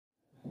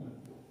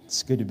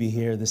It's good to be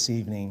here this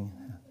evening.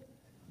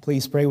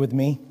 Please pray with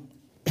me.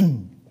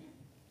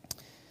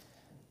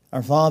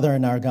 Our Father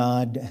and our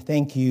God,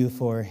 thank you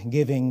for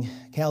giving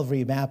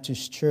Calvary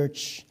Baptist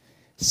Church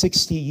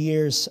 60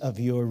 years of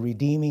your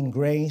redeeming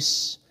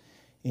grace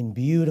in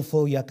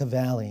beautiful Yucca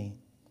Valley.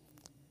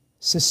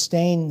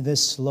 Sustain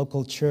this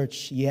local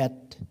church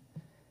yet,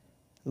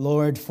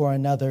 Lord, for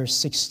another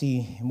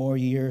 60 more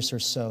years or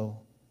so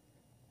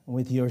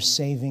with your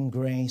saving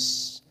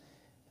grace,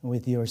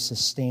 with your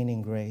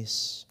sustaining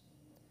grace.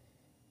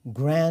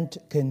 Grant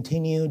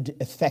continued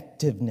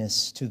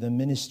effectiveness to the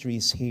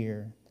ministries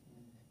here,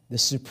 the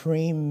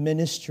supreme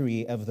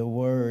ministry of the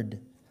Word,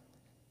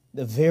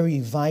 the very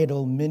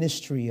vital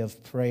ministry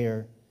of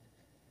prayer,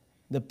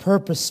 the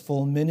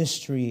purposeful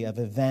ministry of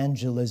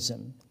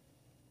evangelism,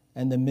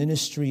 and the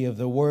ministry of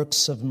the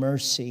works of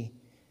mercy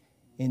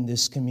in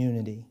this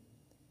community,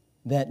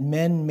 that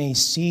men may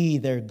see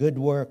their good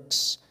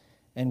works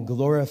and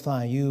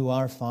glorify you,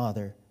 our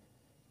Father,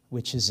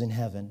 which is in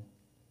heaven.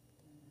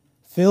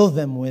 Fill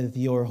them with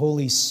your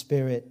Holy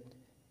Spirit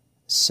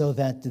so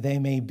that they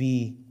may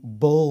be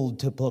bold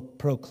to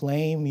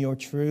proclaim your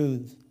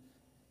truth.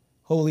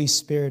 Holy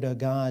Spirit of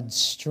God,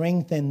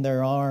 strengthen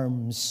their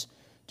arms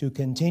to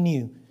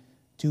continue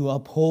to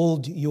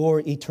uphold your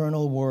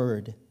eternal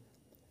word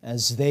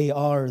as they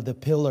are the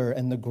pillar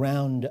and the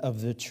ground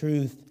of the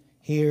truth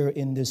here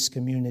in this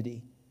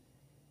community.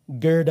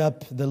 Gird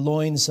up the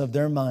loins of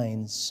their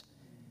minds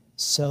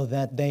so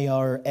that they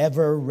are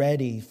ever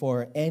ready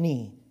for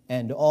any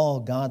and all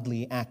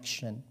godly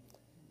action.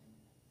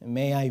 And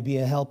may I be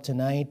a help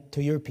tonight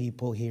to your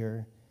people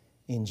here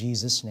in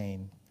Jesus'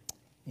 name.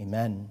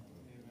 Amen.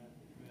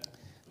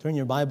 Turn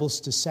your Bibles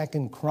to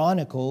 2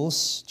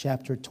 Chronicles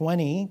chapter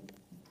 20.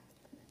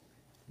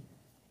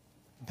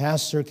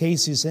 Pastor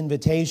Casey's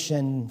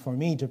invitation for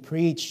me to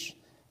preach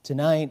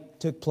tonight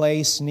took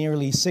place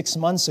nearly 6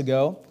 months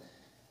ago.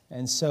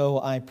 And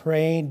so I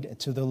prayed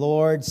to the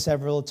Lord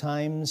several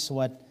times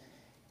what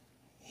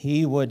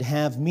He would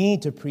have me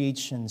to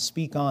preach and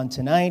speak on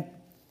tonight.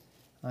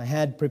 I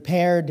had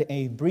prepared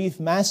a brief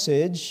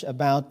message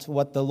about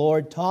what the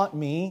Lord taught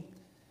me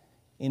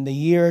in the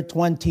year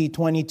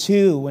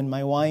 2022 when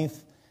my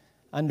wife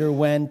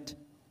underwent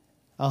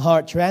a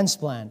heart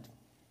transplant.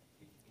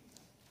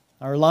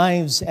 Our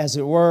lives, as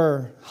it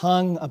were,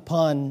 hung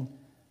upon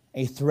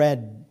a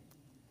thread.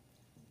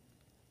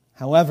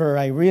 However,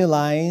 I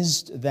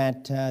realized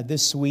that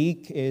this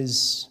week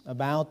is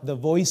about the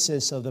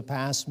voices of the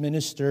past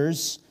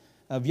ministers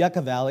of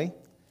Yucca Valley.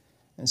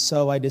 And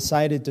so I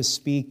decided to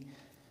speak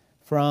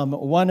from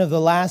one of the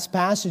last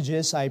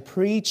passages I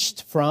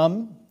preached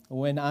from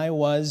when I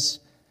was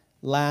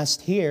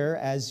last here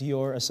as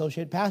your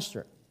associate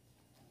pastor.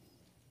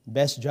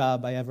 Best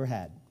job I ever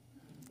had.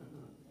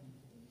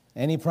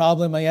 Any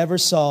problem I ever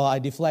saw, I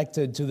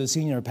deflected to the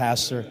senior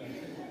pastor.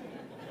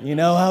 You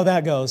know how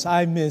that goes.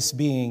 I miss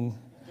being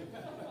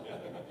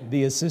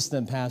the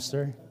assistant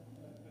pastor.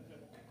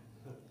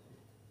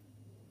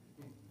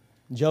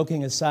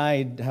 Joking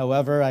aside,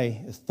 however,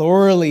 I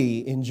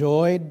thoroughly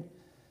enjoyed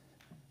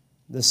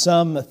the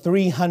some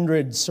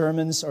 300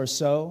 sermons or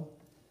so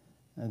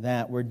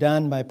that were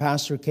done by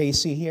Pastor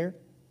Casey here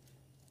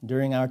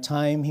during our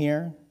time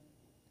here.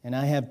 And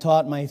I have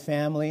taught my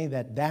family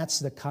that that's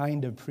the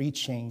kind of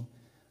preaching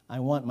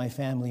I want my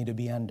family to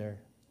be under.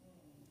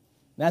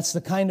 That's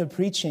the kind of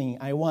preaching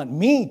I want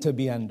me to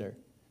be under.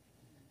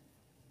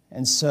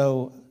 And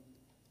so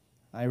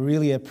I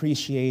really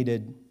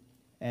appreciated,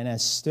 and I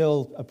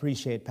still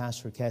appreciate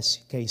Pastor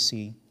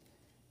Casey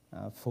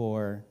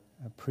for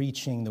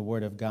preaching the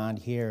Word of God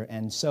here.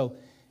 And so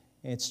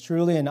it's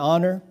truly an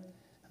honor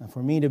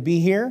for me to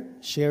be here,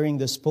 sharing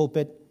this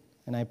pulpit,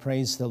 and I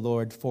praise the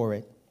Lord for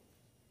it.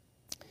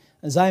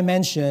 As I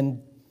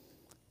mentioned,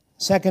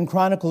 2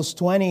 Chronicles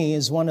 20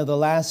 is one of the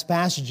last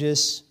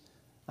passages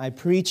I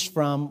preached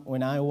from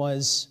when I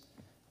was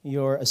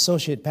your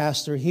associate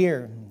pastor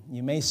here.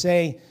 You may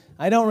say,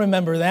 I don't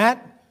remember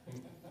that.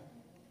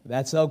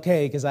 That's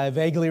okay, because I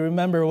vaguely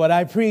remember what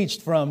I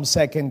preached from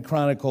 2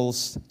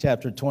 Chronicles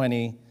chapter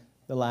 20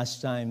 the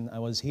last time I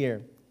was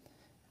here.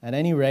 At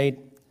any rate,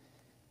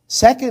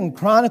 2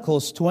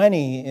 Chronicles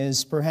 20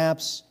 is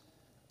perhaps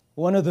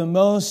one of the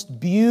most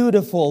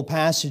beautiful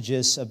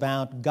passages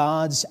about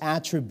God's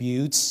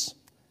attributes,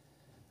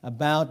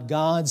 about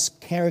God's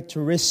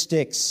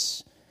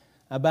characteristics,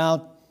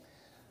 about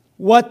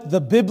what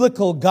the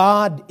biblical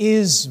God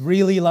is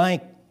really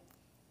like.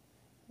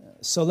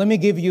 So let me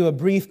give you a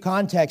brief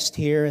context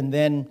here and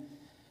then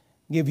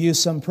give you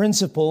some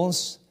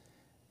principles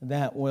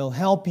that will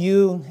help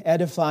you,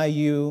 edify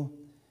you,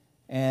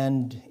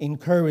 and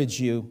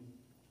encourage you.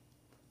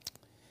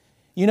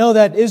 You know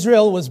that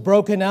Israel was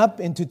broken up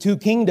into two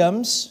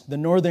kingdoms. The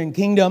northern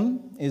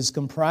kingdom is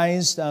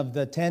comprised of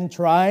the 10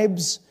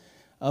 tribes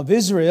of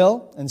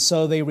Israel, and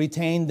so they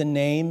retained the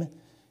name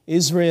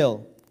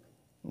Israel.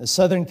 The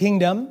southern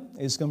kingdom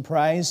is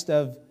comprised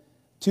of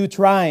 2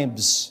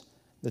 tribes,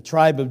 the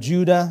tribe of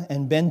Judah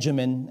and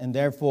Benjamin, and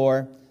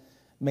therefore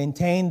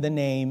maintained the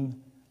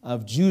name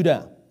of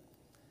Judah.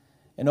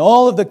 And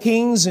all of the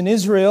kings in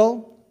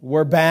Israel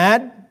were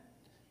bad.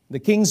 The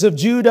kings of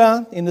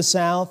Judah in the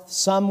south,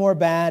 some were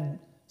bad,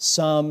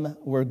 some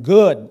were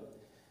good.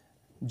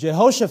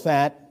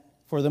 Jehoshaphat,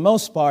 for the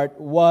most part,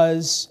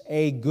 was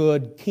a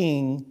good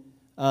king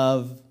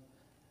of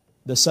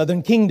the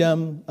southern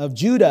kingdom of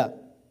Judah.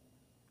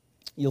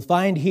 You'll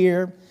find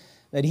here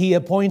that he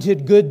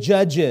appointed good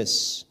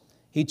judges.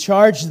 He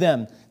charged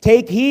them,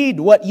 "Take heed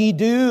what ye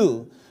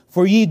do,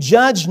 for ye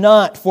judge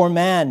not for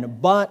man,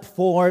 but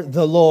for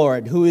the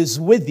Lord, who is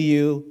with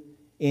you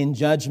in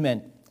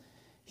judgment."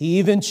 He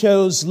even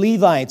chose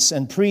Levites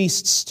and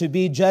priests to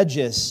be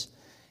judges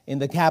in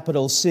the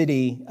capital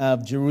city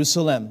of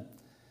Jerusalem.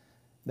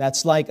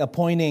 That's like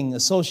appointing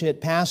associate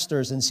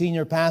pastors and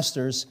senior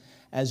pastors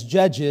as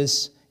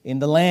judges in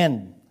the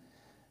land.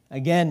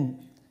 Again,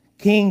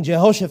 King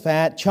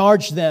Jehoshaphat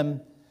charged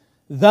them,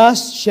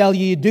 "Thus shall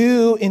ye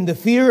do in the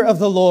fear of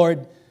the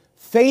Lord,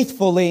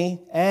 faithfully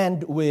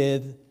and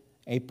with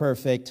a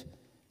perfect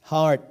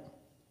heart."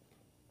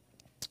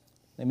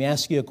 Let me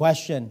ask you a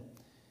question.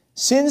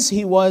 Since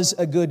he was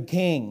a good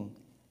king,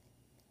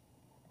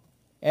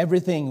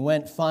 everything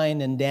went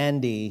fine and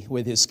dandy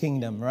with his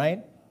kingdom,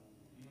 right?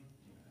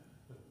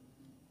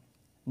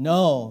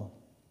 No,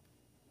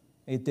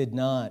 it did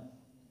not.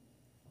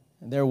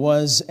 There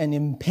was an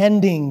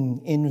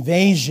impending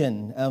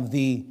invasion of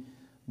the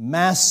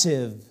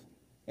massive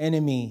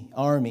enemy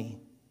army.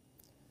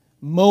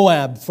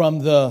 Moab from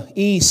the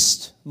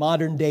east,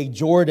 modern-day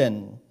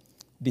Jordan,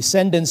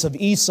 descendants of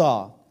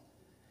Esau.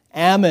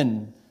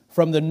 Ammon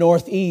from the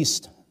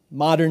northeast,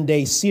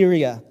 modern-day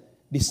Syria,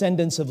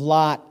 descendants of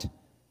Lot,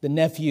 the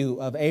nephew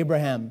of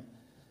Abraham.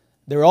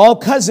 They're all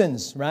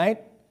cousins,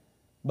 right?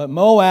 But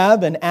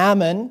Moab and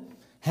Ammon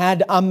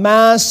had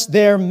amassed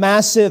their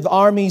massive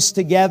armies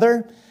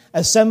together,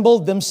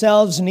 assembled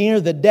themselves near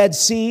the Dead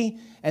Sea,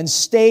 and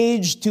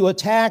staged to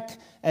attack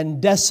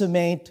and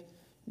decimate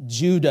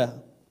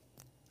Judah.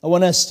 I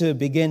want us to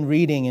begin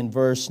reading in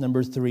verse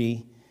number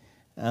 3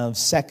 of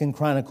 2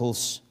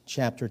 Chronicles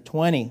chapter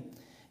 20.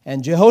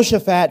 "And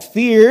Jehoshaphat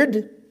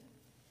feared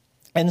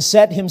and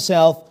set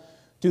himself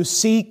to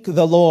seek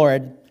the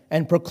Lord,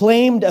 and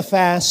proclaimed a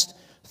fast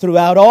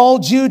throughout all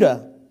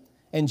Judah.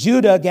 And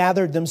Judah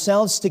gathered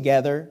themselves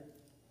together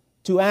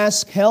to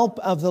ask help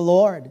of the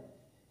Lord.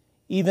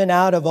 Even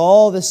out of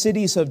all the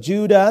cities of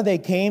Judah they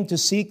came to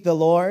seek the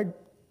Lord.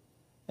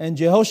 And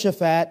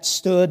Jehoshaphat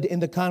stood in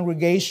the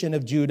congregation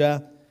of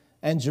Judah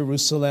and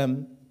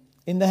Jerusalem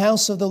in the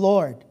house of the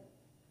Lord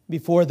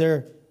before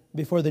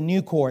the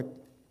new court,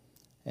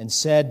 and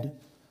said,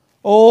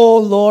 O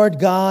Lord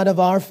God of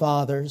our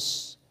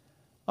fathers,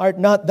 art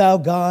not thou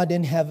God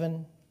in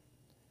heaven?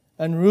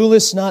 And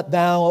rulest not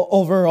thou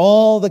over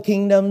all the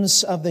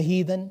kingdoms of the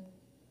heathen?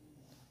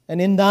 And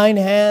in thine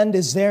hand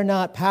is there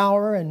not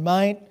power and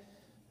might,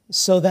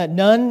 so that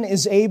none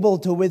is able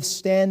to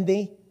withstand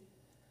thee?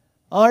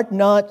 Art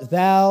not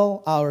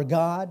thou our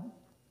God,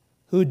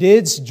 who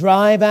didst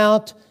drive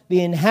out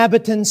the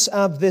inhabitants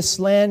of this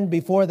land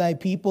before thy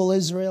people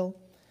Israel,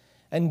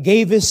 and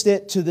gavest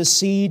it to the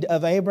seed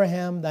of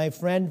Abraham, thy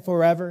friend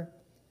forever?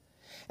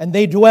 And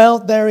they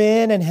dwelt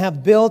therein, and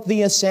have built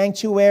thee a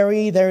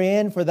sanctuary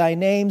therein for thy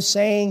name,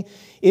 saying,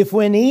 If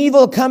when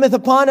evil cometh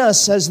upon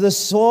us as the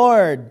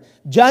sword,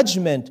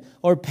 judgment,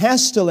 or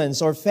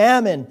pestilence, or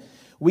famine,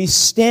 we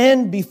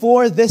stand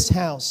before this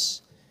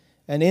house,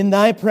 and in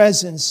thy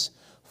presence,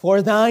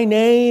 for thy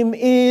name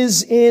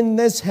is in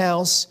this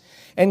house,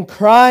 and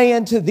cry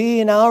unto thee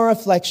in our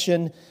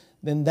affliction,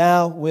 then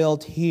thou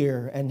wilt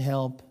hear and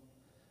help.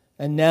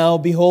 And now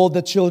behold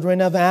the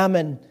children of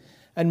Ammon,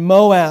 and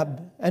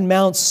Moab, and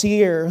Mount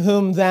Seir,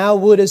 whom thou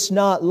wouldest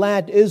not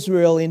let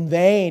Israel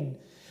invade,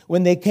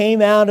 when they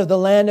came out of the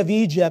land of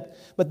Egypt,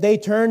 but they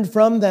turned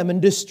from them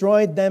and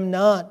destroyed them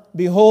not.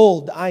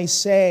 Behold, I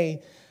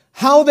say,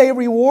 how they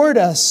reward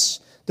us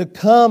to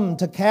come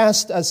to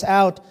cast us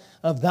out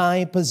of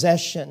thy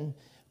possession,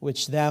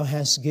 which thou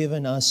hast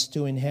given us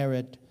to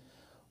inherit.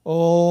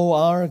 O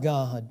our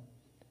God,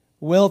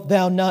 wilt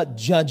thou not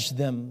judge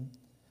them?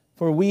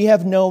 For we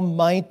have no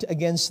might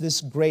against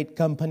this great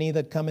company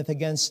that cometh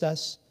against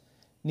us,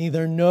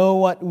 neither know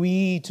what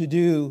we to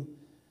do,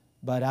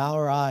 but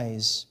our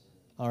eyes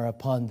are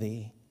upon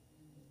thee.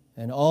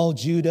 And all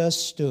Judah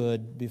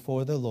stood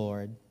before the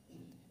Lord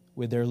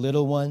with their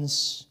little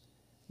ones,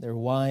 their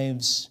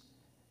wives,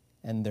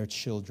 and their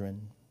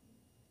children.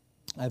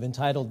 I've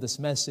entitled this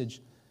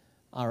message,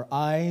 Our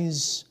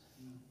Eyes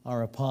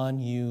Are Upon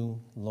You,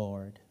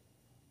 Lord.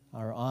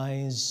 Our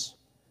eyes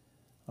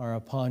are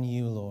upon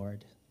you,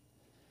 Lord.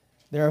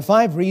 There are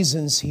 5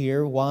 reasons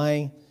here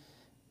why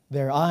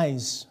their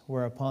eyes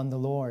were upon the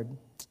Lord.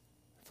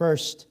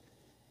 First,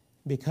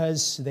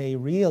 because they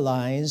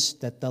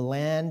realized that the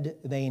land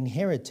they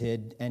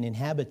inherited and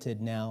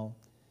inhabited now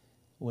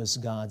was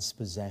God's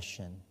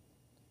possession.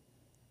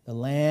 The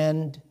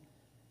land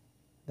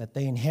that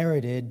they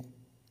inherited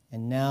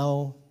and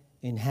now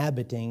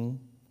inhabiting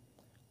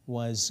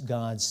was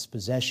God's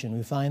possession.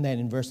 We find that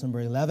in verse number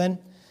 11.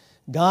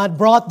 God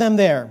brought them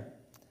there,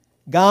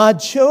 God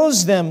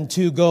chose them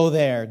to go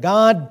there.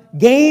 God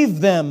gave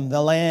them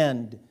the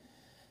land.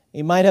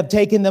 It might have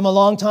taken them a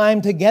long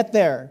time to get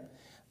there,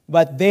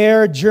 but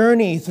their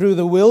journey through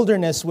the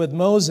wilderness with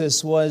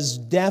Moses was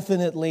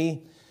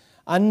definitely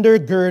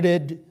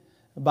undergirded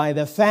by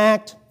the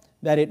fact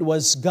that it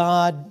was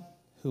God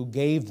who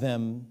gave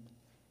them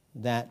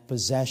that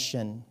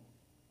possession.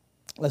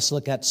 Let's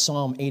look at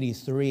Psalm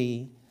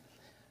 83.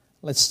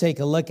 Let's take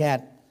a look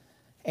at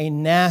a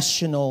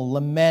national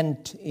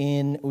lament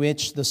in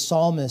which the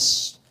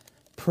psalmist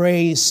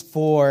prays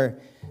for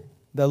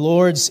the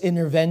Lord's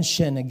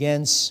intervention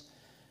against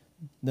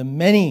the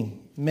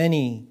many,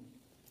 many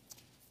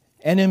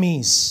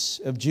enemies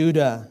of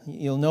Judah.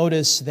 You'll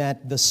notice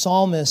that the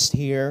psalmist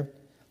here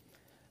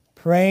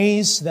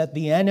prays that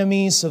the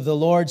enemies of the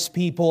Lord's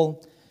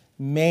people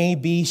may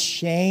be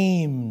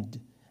shamed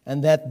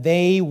and that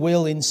they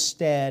will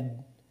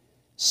instead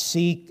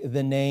seek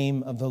the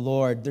name of the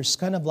Lord. There's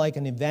kind of like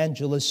an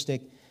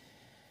evangelistic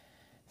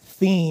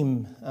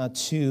theme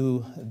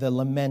to the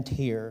lament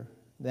here,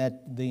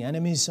 that the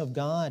enemies of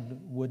God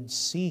would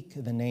seek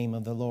the name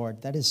of the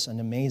Lord. That is an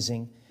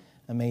amazing,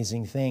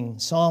 amazing thing.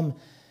 Psalm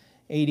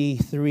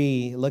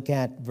 83, look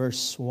at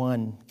verse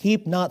 1.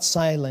 Keep not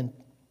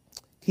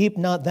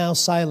thou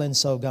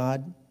silence, O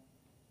God.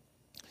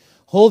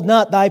 Hold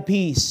not thy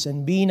peace,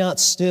 and be not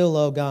still,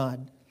 O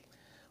God.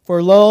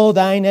 For lo,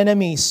 thine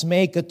enemies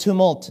make a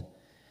tumult,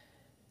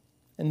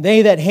 and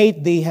they that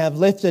hate thee have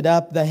lifted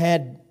up the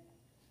head.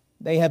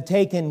 They have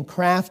taken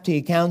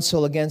crafty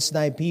counsel against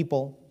thy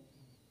people,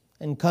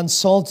 and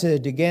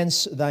consulted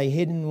against thy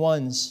hidden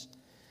ones.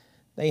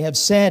 They have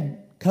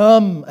said,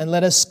 Come, and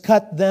let us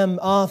cut them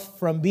off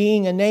from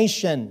being a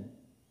nation,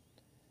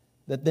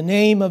 that the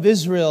name of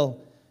Israel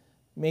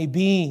may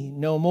be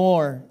no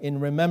more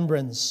in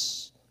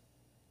remembrance.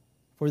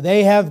 For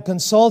they have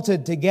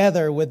consulted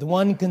together with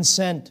one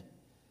consent.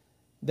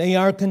 They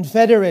are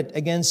confederate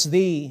against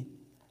thee.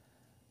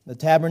 The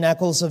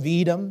tabernacles of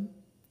Edom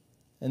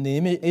and the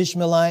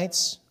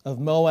Ishmaelites of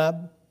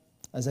Moab,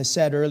 as I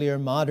said earlier,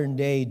 modern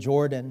day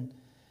Jordan,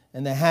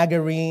 and the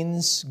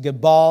Hagarenes,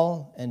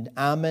 Gebal and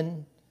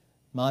Ammon,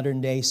 modern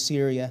day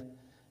Syria,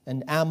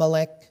 and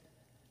Amalek,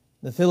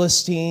 the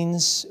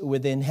Philistines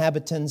with the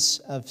inhabitants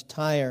of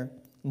Tyre.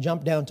 And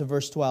jump down to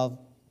verse 12.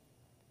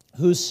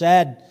 Who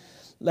said,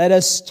 Let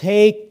us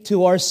take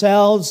to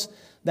ourselves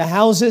the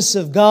houses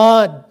of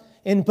God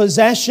in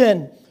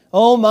possession.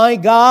 O my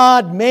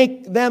God,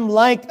 make them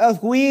like a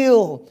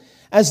wheel,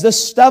 as the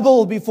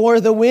stubble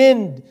before the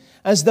wind,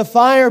 as the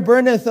fire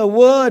burneth a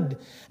wood,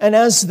 and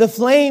as the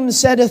flame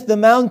setteth the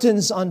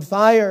mountains on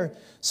fire.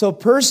 So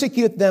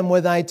persecute them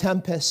with thy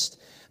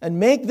tempest, and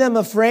make them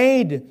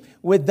afraid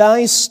with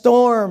thy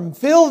storm.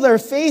 Fill their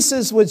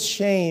faces with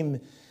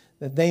shame,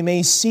 that they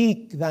may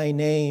seek thy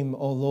name,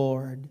 O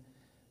Lord.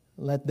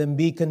 Let them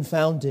be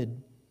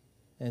confounded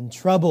and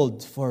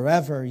troubled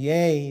forever.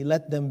 Yea,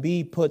 let them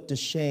be put to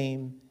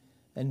shame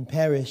and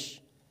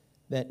perish,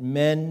 that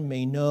men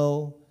may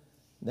know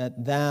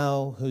that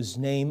thou, whose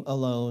name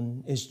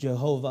alone is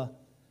Jehovah,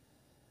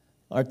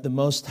 art the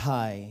Most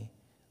High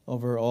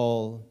over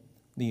all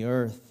the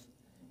earth.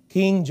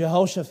 King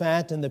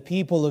Jehoshaphat and the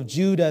people of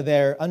Judah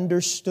there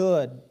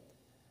understood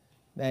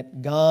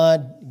that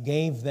God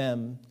gave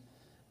them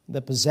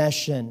the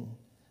possession.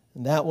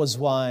 And that was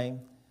why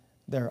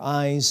their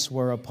eyes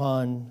were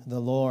upon the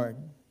Lord.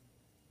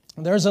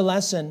 There's a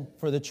lesson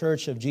for the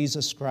church of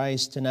Jesus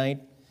Christ tonight,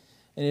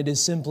 and it is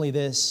simply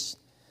this.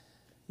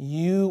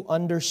 You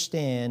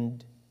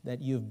understand that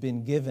you've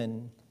been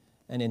given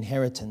an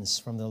inheritance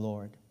from the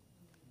Lord.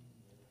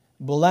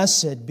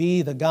 Blessed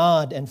be the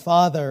God and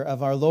Father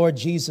of our Lord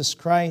Jesus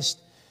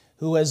Christ,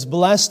 who has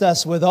blessed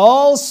us with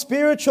all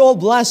spiritual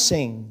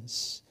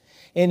blessings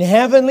in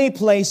heavenly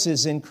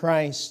places in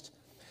Christ,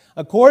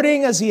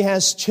 according as He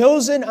has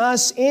chosen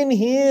us in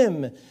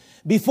Him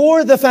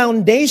before the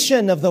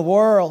foundation of the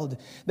world,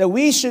 that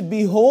we should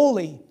be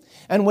holy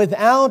and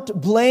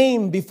without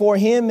blame before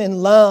Him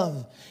in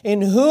love,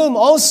 in whom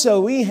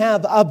also we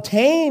have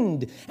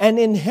obtained an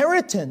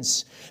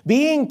inheritance,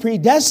 being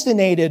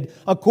predestinated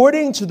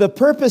according to the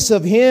purpose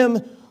of Him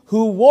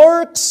who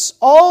works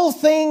all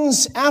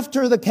things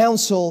after the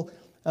counsel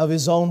of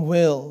His own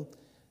will,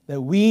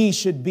 that we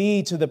should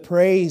be to the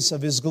praise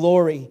of His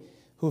glory,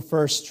 who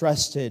first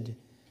trusted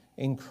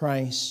in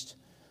Christ.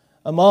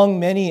 Among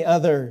many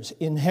other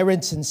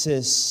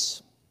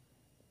inheritances,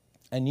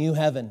 a new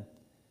heaven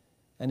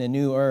and a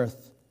new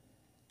earth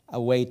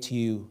await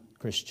you,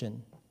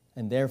 Christian.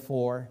 And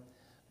therefore,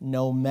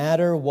 no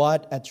matter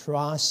what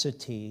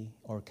atrocity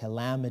or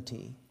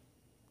calamity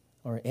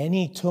or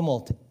any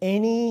tumult,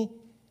 any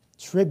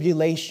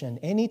tribulation,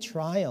 any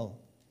trial,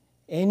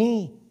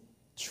 any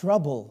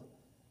trouble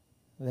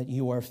that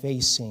you are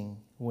facing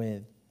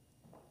with,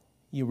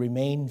 you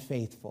remain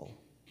faithful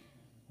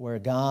where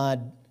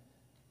God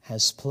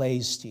has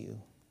placed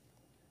you.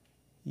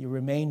 You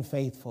remain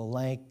faithful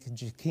like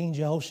King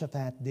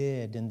Jehoshaphat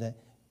did, and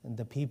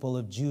the people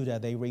of Judah.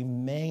 They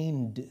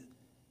remained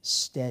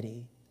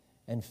steady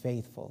and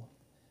faithful.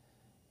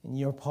 And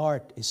your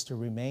part is to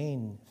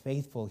remain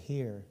faithful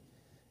here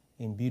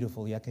in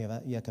beautiful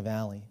Yucca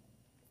Valley.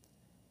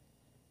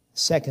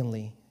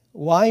 Secondly,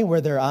 why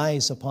were their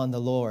eyes upon the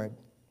Lord?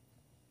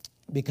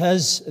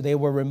 Because they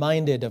were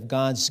reminded of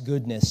God's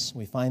goodness.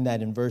 We find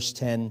that in verse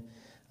 10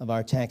 of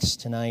our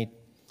text tonight.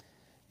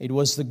 It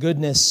was the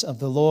goodness of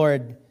the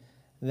Lord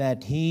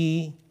that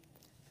He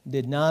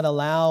did not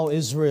allow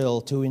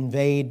Israel to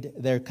invade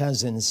their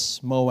cousins,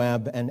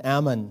 Moab and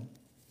Ammon,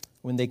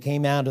 when they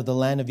came out of the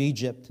land of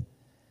Egypt.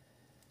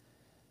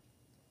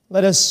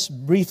 Let us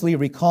briefly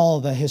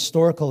recall the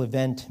historical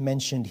event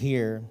mentioned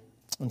here.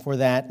 And for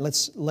that,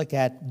 let's look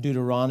at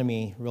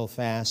Deuteronomy real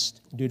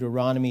fast.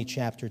 Deuteronomy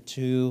chapter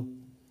 2.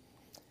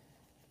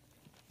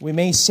 We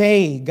may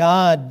say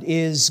God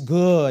is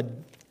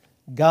good,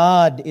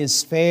 God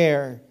is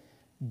fair,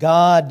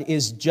 God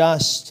is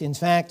just. In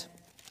fact,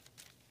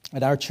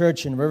 at our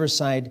church in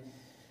Riverside,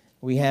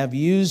 we have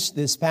used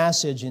this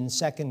passage in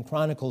 2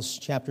 Chronicles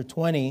chapter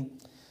 20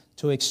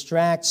 to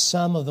extract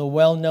some of the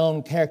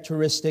well-known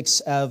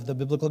characteristics of the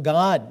biblical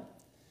God.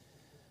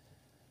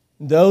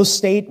 Those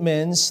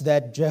statements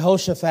that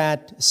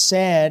Jehoshaphat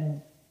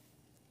said,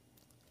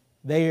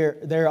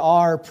 there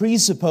are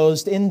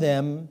presupposed in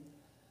them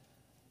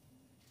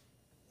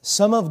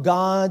some of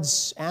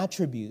God's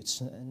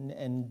attributes.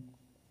 And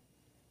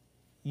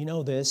you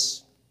know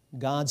this,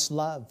 God's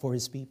love for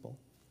His people.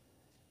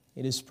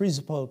 It is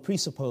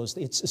presupposed,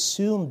 it's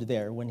assumed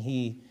there when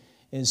he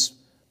is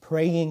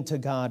praying to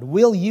God,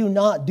 will you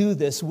not do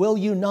this? Will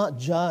you not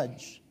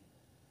judge?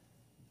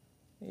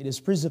 It is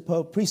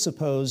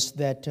presupposed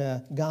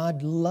that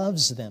God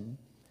loves them.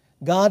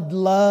 God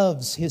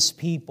loves His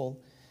people.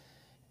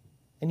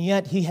 And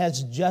yet He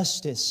has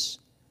justice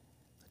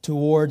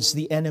towards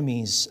the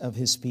enemies of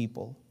His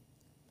people.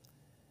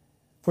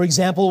 For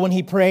example, when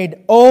He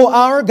prayed, "O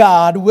our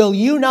God, will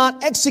you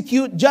not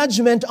execute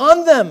judgment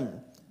on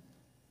them?"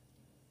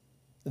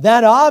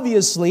 That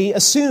obviously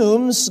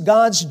assumes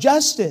God's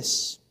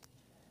justice.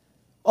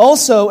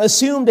 Also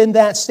assumed in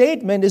that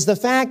statement is the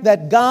fact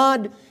that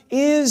God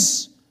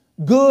is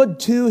good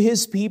to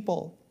His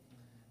people.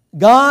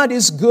 God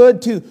is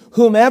good to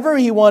whomever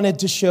He wanted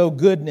to show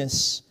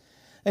goodness.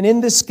 And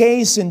in this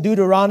case, in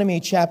Deuteronomy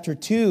chapter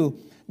 2,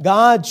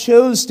 God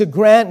chose to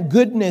grant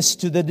goodness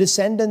to the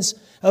descendants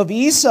of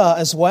Esau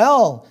as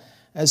well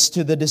as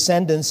to the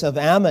descendants of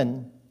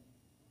Ammon.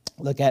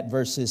 Look at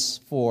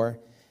verses 4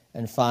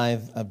 and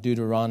 5 of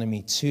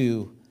Deuteronomy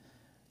 2.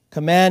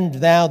 "Command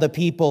thou the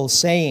people,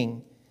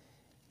 saying,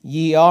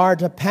 Ye are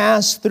to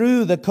pass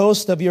through the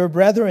coast of your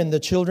brethren, the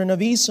children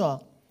of Esau,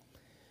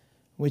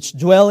 which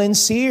dwell in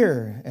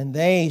Seir, and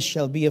they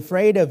shall be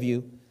afraid of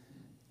you.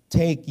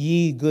 Take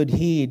ye good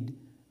heed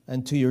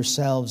unto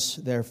yourselves,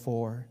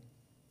 therefore.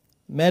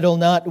 Meddle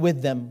not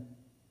with them,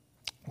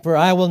 for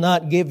I will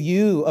not give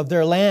you of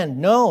their land,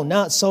 no,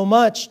 not so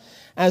much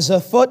as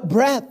a foot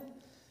breadth,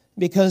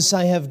 because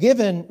I have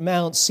given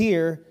Mount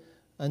Seir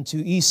unto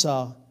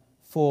Esau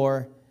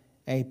for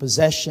a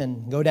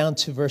possession." Go down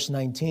to verse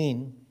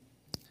 19.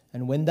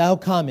 "And when thou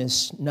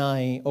comest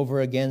nigh over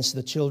against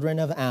the children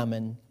of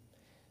Ammon,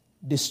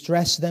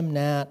 distress them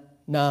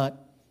not,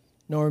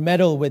 nor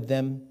meddle with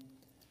them,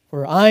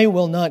 for I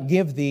will not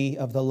give thee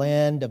of the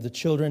land of the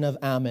children of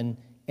Ammon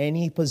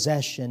any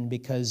possession,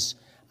 because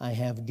I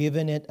have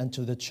given it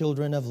unto the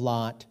children of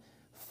Lot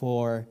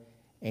for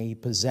a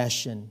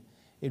possession."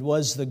 It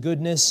was the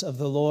goodness of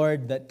the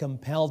Lord that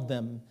compelled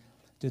them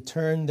to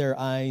turn their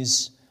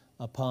eyes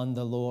upon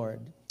the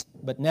Lord.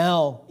 But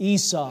now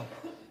Esau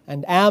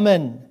and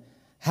Ammon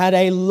had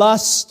a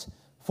lust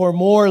for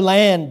more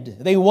land.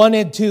 They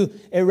wanted to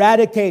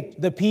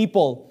eradicate the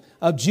people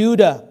of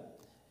Judah.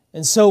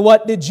 And so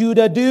what did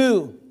Judah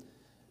do?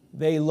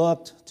 They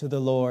looked to the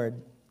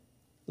Lord.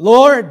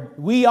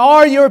 "Lord, we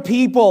are your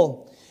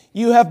people.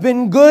 You have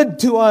been good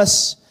to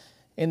us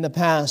in the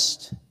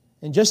past."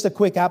 And just a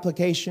quick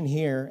application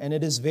here, and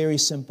it is very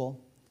simple.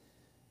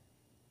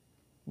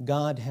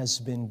 God has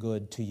been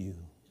good to you.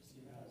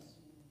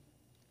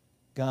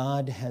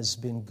 God has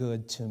been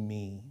good to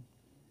me.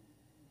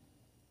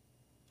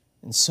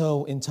 And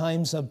so in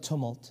times of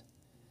tumult,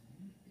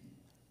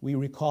 we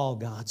recall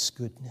God's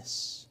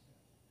goodness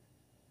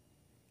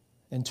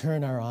and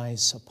turn our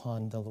eyes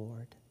upon the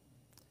Lord.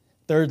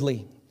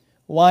 Thirdly,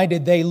 why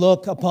did they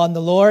look upon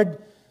the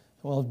Lord?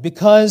 Well,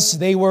 because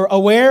they were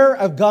aware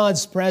of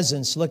God's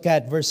presence. Look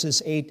at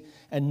verses 8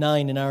 and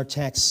 9 in our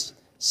text,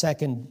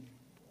 Second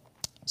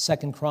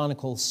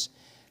Chronicles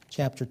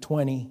chapter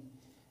 20.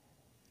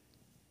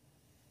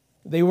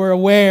 They were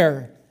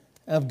aware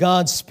of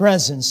God's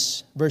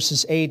presence.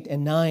 Verses 8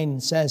 and 9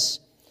 says,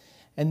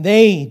 "And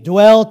they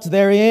dwelt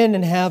therein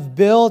and have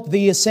built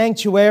thee a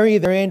sanctuary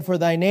therein for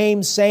thy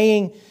name,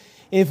 saying,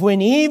 If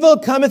when evil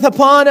cometh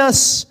upon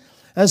us,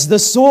 as the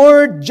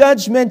sword,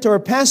 judgment, or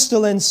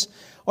pestilence,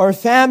 or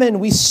famine,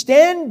 we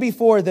stand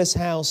before this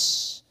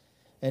house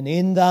and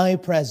in thy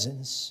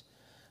presence,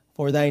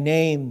 for thy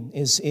name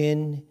is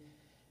in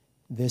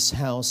this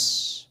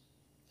house,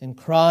 and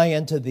cry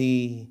unto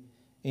thee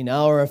in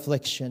our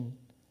affliction,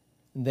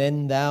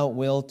 then thou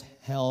wilt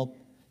help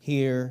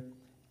hear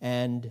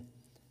and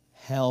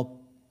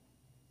help.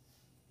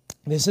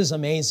 This is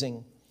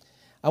amazing.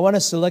 I want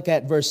us to look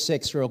at verse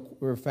 6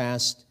 real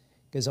fast,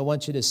 because I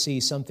want you to see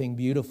something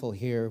beautiful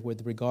here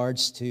with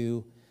regards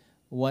to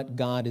what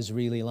God is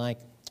really like.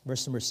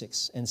 Verse number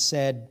 6, and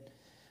said,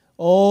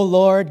 O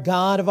Lord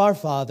God of our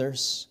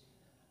fathers,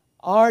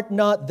 art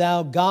not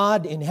thou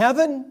God in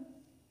heaven?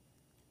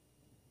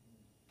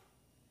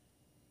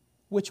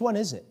 Which one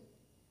is it?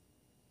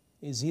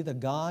 Is he the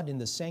God in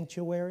the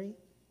sanctuary?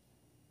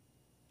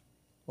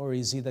 Or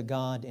is he the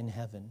God in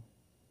heaven?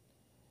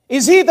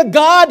 Is he the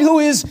God who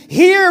is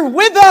here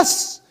with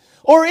us?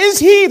 Or is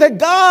he the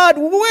God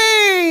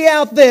way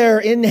out there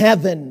in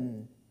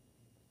heaven?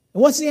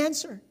 And what's the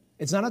answer?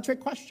 It's not a trick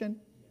question.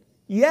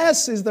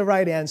 Yes is the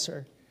right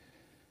answer.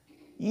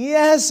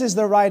 Yes is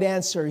the right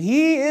answer.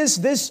 He is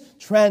this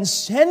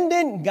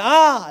transcendent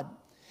God.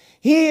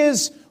 He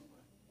is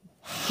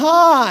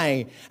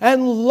high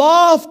and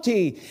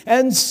lofty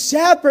and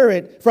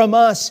separate from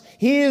us.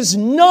 He is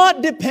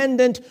not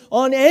dependent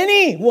on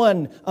any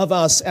one of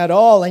us at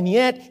all. And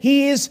yet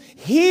He is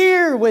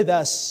here with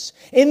us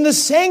in the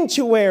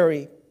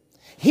sanctuary.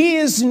 He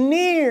is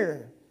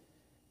near.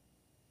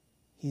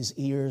 His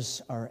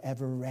ears are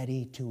ever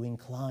ready to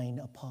incline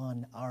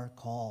upon our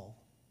call.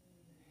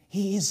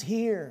 He is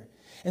here.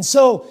 And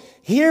so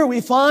here we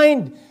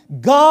find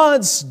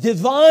God's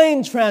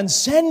divine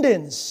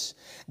transcendence,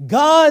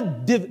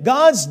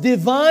 God's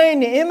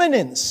divine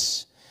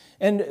immanence.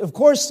 And of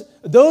course,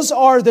 those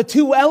are the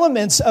two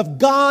elements of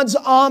God's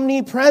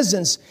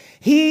omnipresence.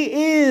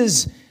 He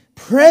is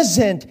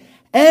present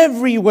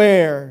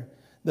everywhere.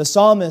 The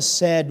psalmist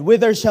said,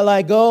 Whither shall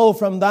I go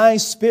from thy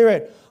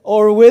spirit?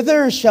 Or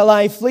whither shall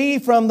I flee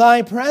from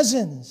thy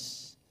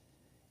presence?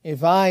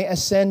 If I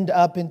ascend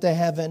up into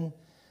heaven,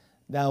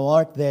 thou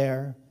art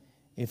there.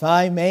 If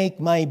I make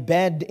my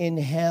bed in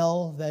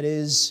hell, that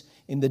is,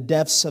 in the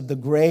depths of the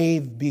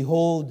grave,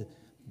 behold,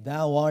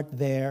 thou art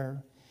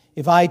there.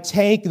 If I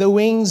take the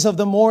wings of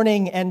the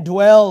morning and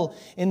dwell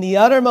in the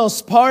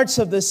uttermost parts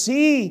of the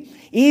sea,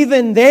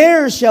 even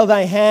there shall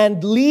thy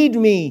hand lead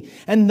me,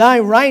 and thy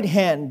right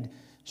hand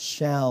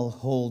shall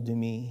hold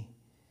me.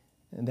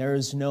 And there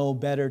is no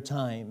better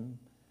time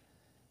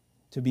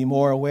to be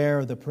more aware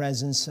of the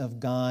presence of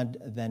God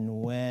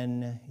than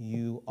when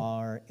you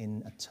are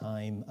in a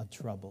time of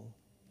trouble.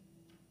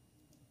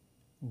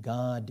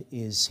 God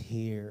is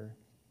here.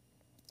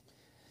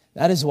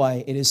 That is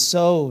why it is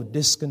so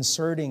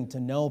disconcerting to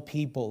know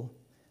people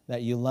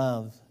that you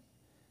love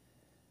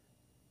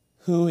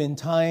who in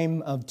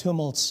time of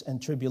tumults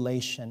and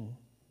tribulation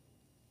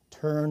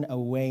turn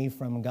away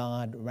from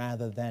God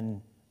rather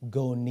than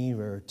go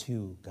nearer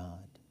to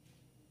God.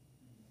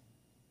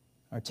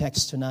 Our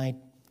text tonight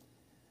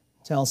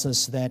tells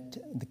us that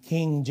the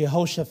king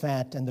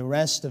Jehoshaphat and the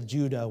rest of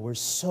Judah were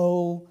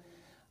so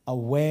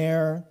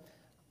aware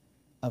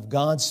of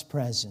God's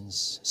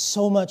presence,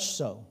 so much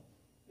so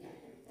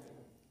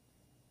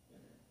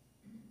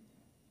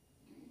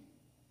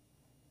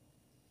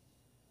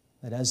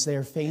that as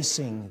they're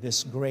facing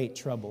this great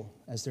trouble,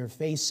 as they're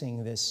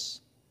facing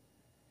this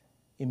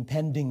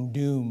impending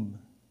doom,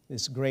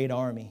 this great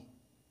army,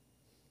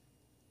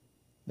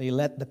 they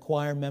let the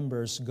choir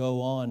members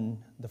go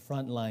on the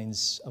front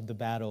lines of the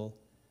battle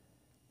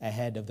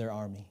ahead of their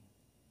army.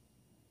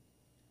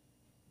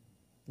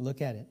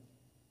 Look at it.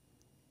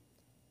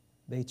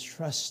 They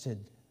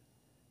trusted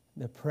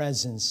the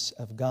presence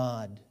of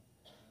God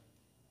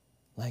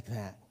like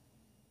that.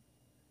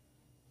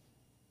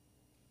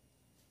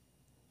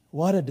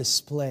 What a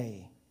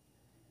display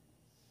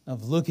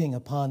of looking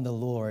upon the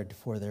Lord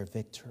for their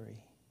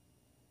victory.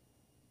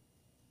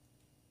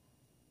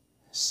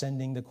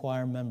 Sending the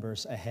choir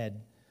members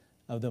ahead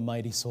of the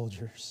mighty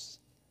soldiers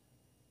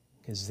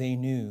because they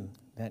knew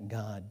that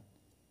God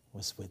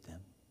was with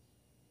them.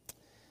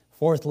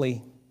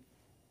 Fourthly,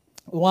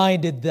 why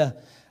did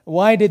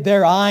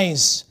their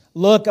eyes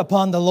look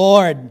upon the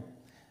Lord?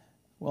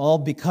 Well,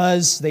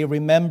 because they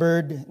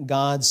remembered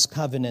God's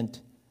covenant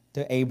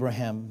to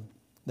Abraham,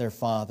 their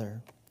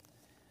father.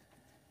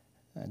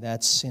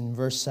 That's in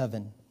verse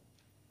 7.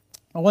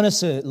 I want us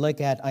to look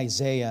at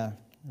Isaiah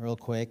real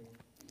quick.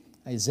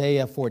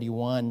 Isaiah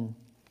 41.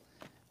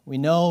 We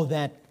know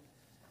that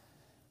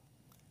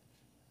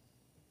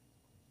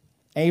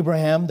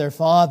Abraham, their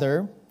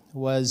father,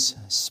 was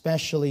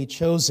specially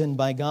chosen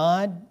by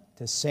God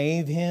to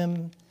save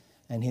him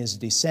and his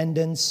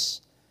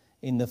descendants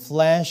in the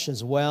flesh,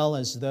 as well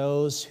as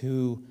those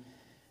who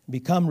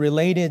become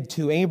related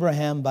to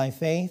Abraham by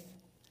faith.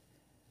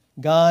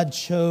 God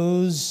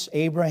chose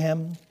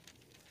Abraham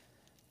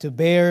to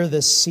bear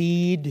the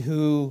seed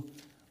who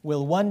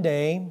will one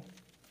day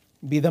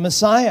be the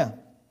Messiah.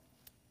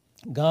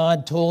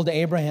 God told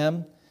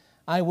Abraham,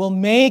 I will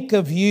make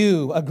of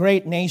you a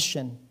great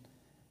nation,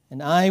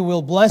 and I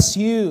will bless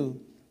you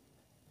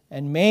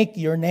and make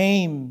your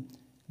name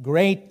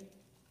great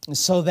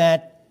so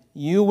that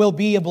you will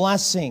be a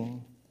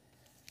blessing.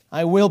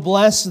 I will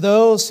bless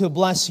those who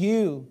bless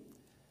you,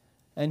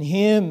 and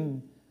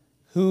him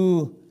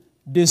who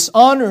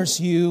dishonors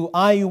you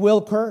I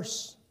will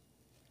curse.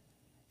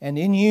 and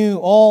in you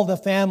all the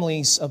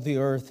families of the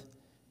earth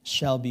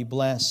shall be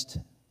blessed.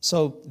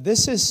 So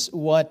this is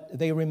what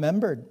they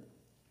remembered.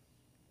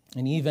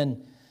 And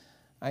even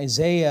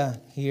Isaiah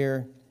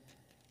here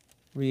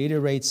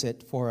reiterates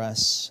it for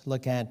us.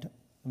 Look at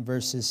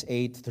verses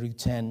 8 through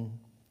 10.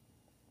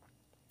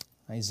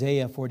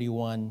 Isaiah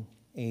 41,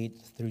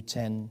 8 through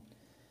 10.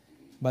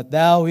 But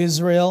thou,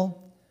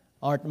 Israel,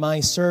 art my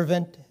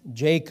servant,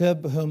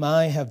 Jacob, whom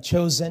I have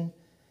chosen,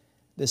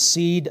 the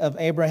seed of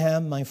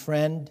Abraham, my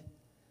friend,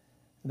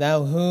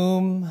 thou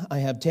whom I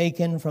have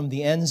taken from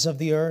the ends of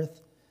the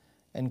earth,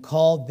 and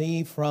called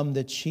thee from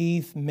the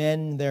chief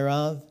men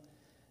thereof,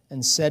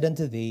 and said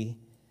unto thee,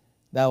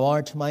 Thou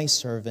art my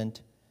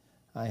servant,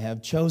 I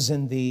have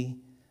chosen thee,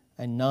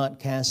 and not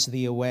cast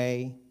thee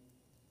away.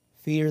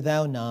 Fear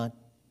thou not,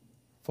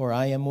 for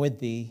I am with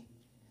thee.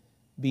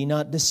 Be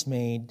not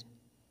dismayed,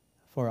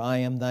 for I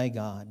am thy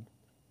God.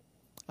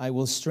 I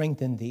will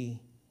strengthen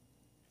thee.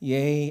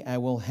 Yea, I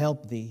will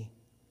help thee.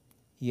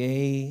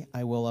 Yea,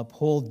 I will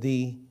uphold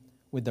thee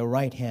with the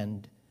right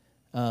hand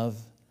of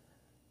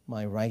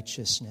my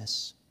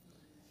righteousness.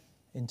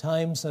 In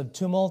times of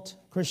tumult,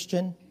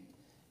 Christian,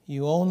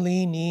 you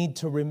only need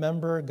to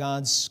remember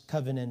God's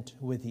covenant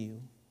with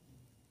you.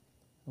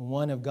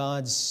 One of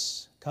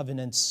God's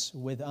covenants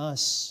with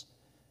us,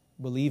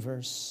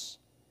 believers.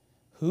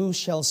 Who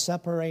shall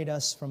separate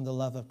us from the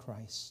love of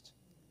Christ?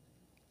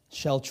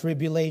 Shall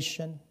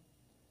tribulation,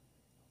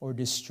 or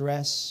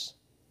distress,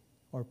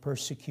 or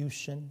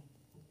persecution,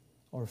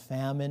 or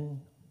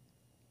famine,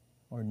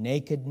 or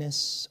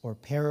nakedness, or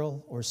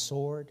peril, or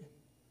sword?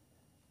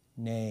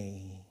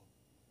 Nay,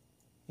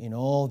 in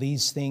all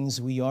these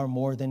things we are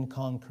more than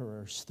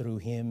conquerors through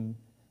Him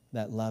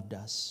that loved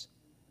us.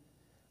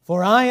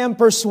 For I am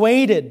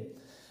persuaded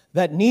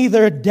that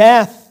neither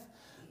death,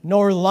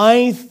 nor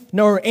life,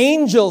 nor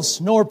angels,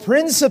 nor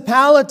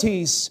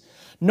principalities,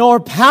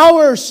 nor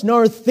powers,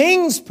 nor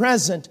things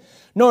present,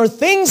 nor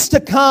things to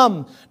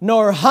come,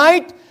 nor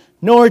height,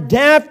 nor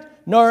depth,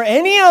 nor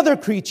any other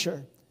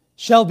creature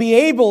shall be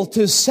able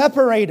to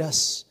separate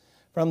us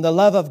from the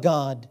love of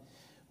God,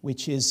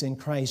 which is in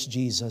Christ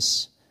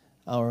Jesus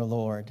our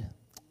Lord.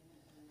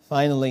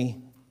 Finally,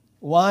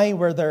 why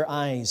were their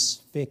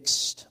eyes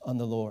fixed on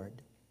the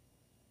Lord?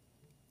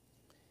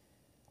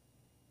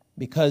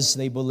 Because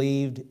they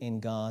believed in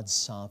God's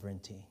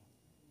sovereignty.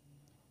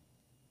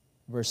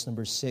 Verse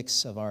number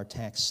 6 of our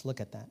text,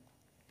 look at that.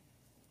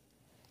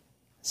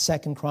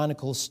 2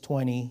 Chronicles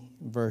 20,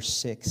 verse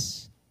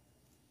 6.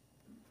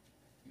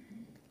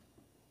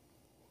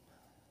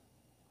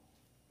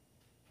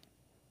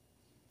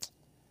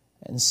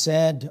 And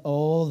said,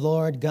 O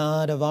Lord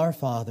God of our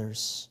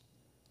fathers,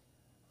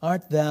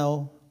 art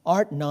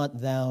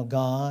not thou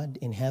God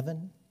in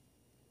heaven?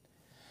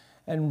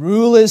 And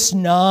rulest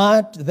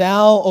not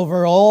thou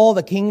over all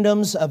the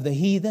kingdoms of the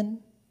heathen?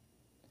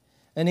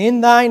 And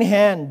in thine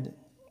hand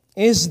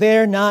is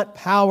there not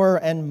power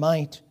and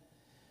might,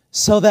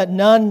 so that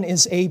none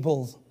is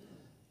able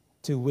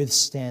to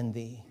withstand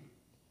thee?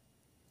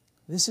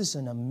 This is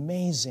an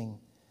amazing,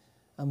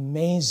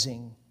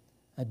 amazing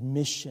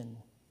admission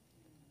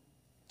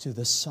to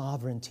the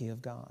sovereignty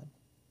of God.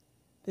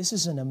 This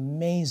is an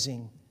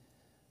amazing,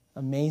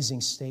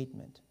 amazing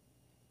statement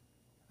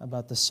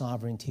about the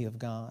sovereignty of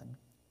God.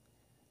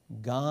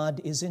 God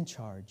is in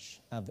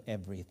charge of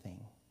everything.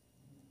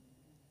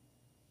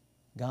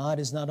 God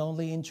is not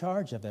only in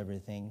charge of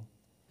everything,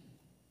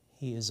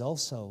 He is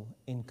also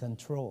in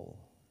control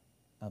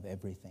of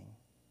everything.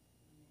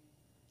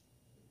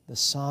 The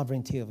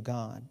sovereignty of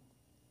God.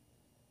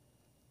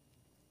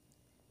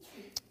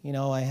 You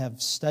know, I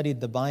have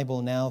studied the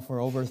Bible now for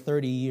over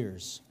 30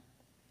 years.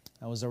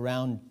 I was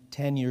around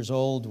 10 years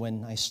old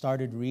when I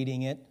started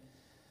reading it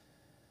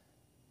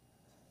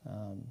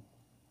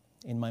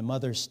in my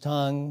mother's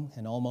tongue,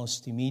 and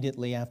almost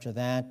immediately after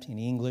that in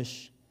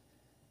English,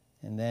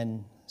 and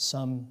then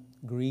some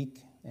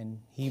Greek and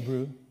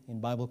Hebrew in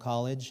Bible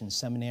college and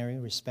seminary,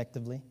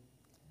 respectively.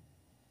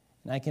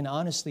 And I can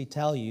honestly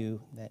tell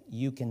you that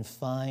you can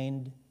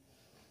find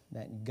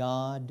that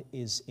God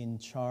is in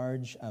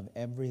charge of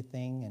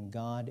everything and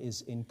God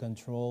is in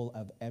control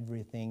of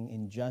everything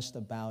in just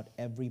about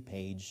every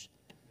page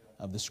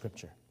of the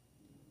Scripture.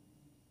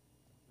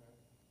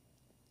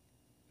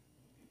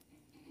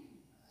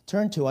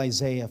 Turn to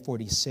Isaiah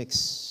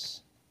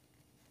 46.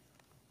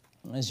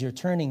 As you're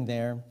turning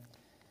there,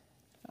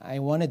 I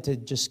wanted to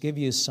just give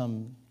you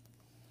some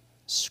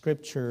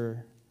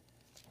Scripture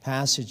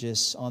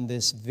passages on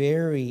this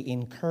very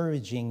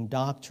encouraging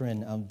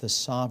doctrine of the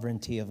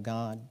sovereignty of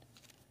God.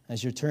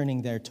 As you're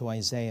turning there to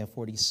Isaiah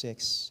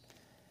 46,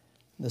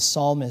 the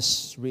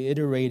psalmist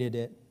reiterated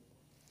it.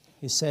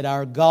 He said,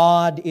 Our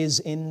God is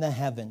in the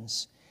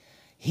heavens.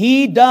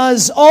 He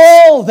does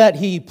all that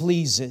He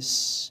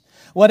pleases.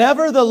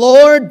 Whatever the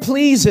Lord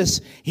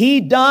pleases,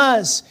 He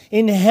does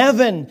in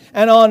heaven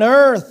and on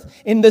earth,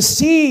 in the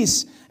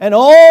seas and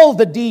all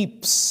the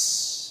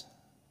deeps.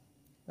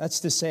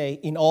 That's to say,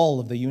 in all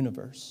of the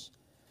universe.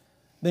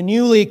 The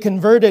newly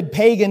converted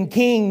pagan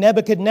king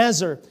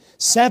Nebuchadnezzar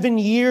 7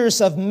 years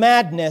of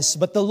madness,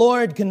 but the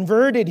Lord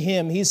converted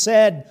him. He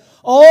said,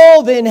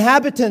 all the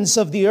inhabitants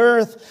of the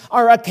earth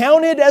are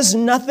accounted as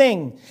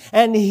nothing,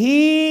 and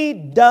He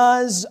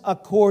does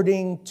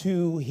according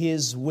to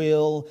His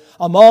will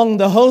among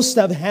the host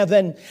of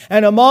heaven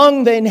and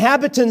among the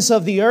inhabitants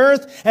of the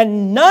earth,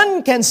 and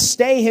none can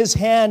stay His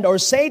hand or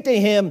say to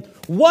Him,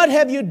 what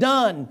have you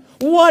done?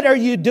 What are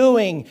you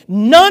doing?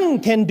 None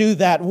can do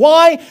that.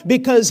 Why?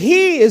 Because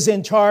He is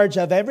in charge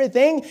of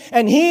everything,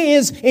 and He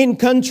is in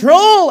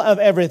control of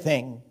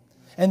everything.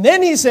 And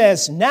then he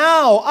says,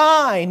 now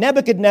I,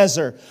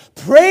 Nebuchadnezzar,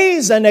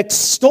 praise and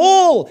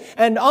extol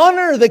and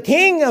honor the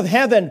King of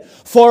heaven,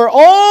 for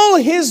all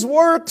His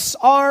works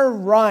are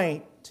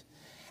right,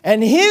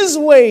 and His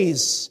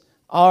ways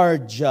are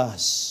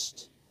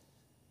just.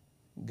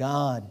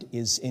 God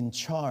is in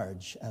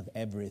charge of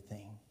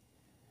everything.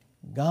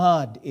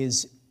 God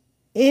is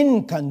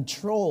in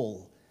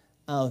control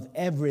of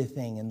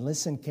everything. And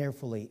listen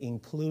carefully,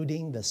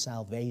 including the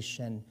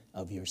salvation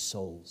of your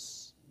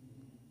souls.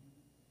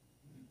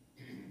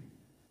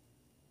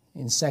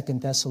 In 2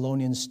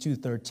 Thessalonians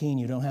 2:13,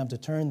 you don't have to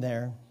turn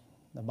there.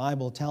 The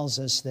Bible tells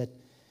us that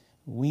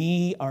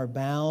we are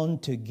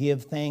bound to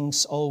give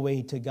thanks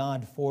always to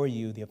God for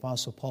you. The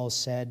Apostle Paul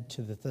said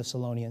to the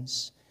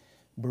Thessalonians,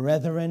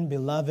 brethren,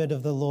 beloved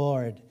of the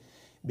Lord,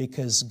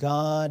 because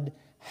God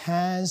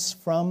has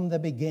from the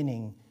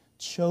beginning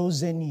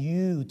chosen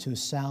you to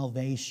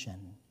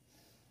salvation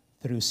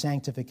through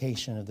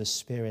sanctification of the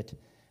Spirit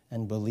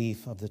and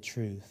belief of the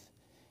truth.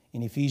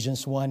 In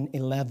Ephesians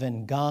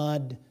 1:11,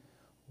 God,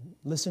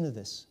 listen to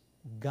this,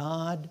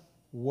 God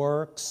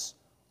works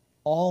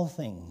all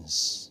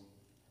things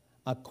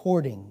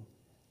according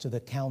to the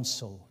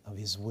counsel of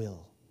His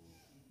will.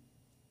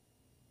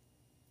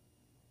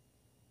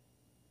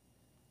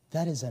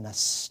 That is an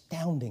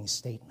astounding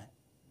statement.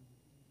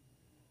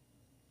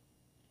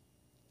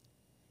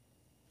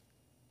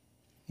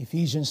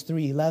 Ephesians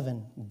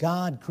 3:11,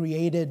 God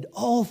created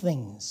all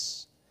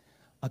things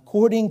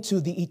according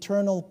to the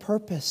eternal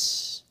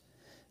purpose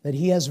that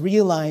He has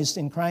realized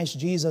in Christ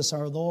Jesus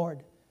our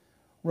Lord.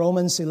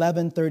 Romans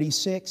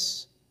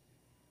 11:36,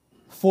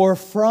 for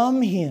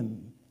from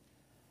Him,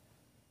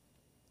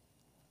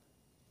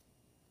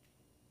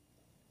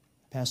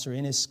 Pastor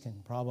Innes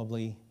can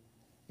probably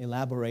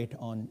elaborate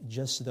on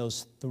just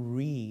those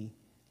 3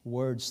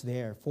 words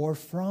there. For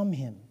from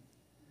Him,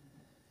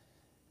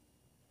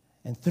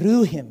 and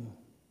through Him,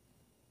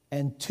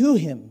 and to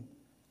Him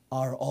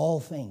are all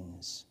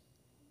things.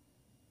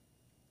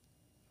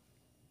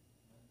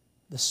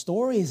 The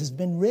story has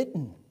been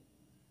written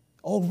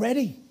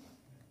already.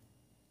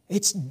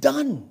 It's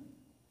done.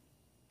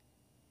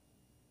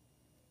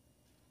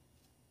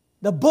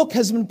 The book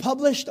has been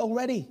published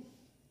already.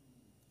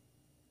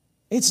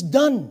 It's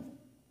done.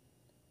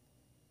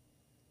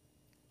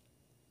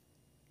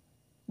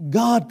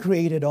 God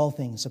created all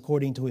things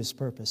according to His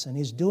purpose, and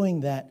He's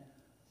doing that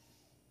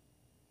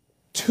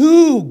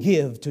to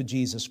give to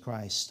Jesus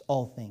Christ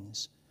all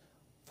things.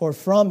 For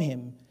from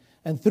Him,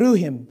 and through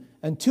Him,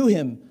 and to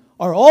Him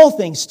are all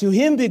things. To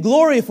Him be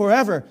glory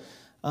forever.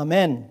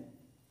 Amen.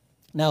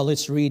 Now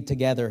let's read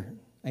together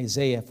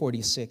Isaiah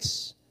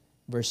 46,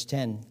 verse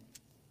 10.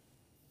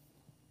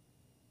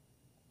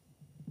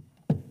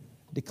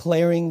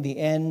 Declaring the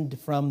end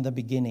from the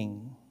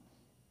beginning.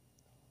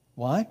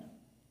 Why?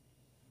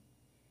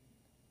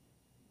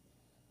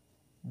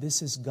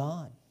 This is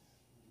God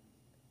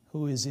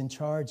who is in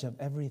charge of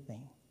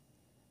everything.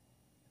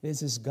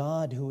 This is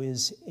God who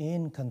is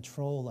in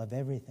control of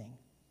everything.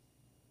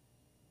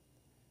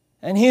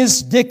 And He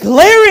is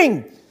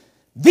declaring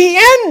the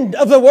end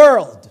of the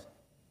world,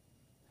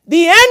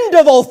 the end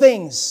of all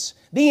things,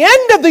 the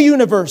end of the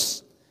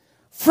universe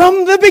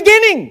from the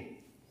beginning.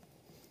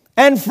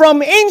 And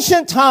from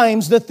ancient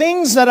times, the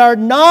things that are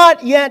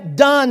not yet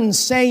done,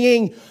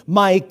 saying,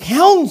 my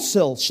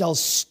counsel shall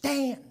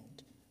stand,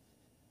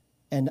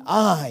 and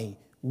I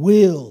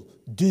will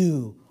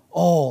do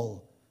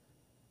all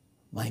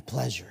my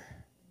pleasure.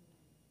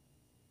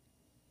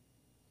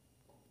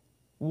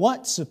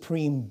 What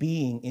supreme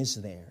being is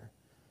there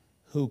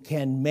who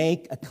can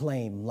make a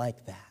claim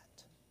like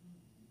that?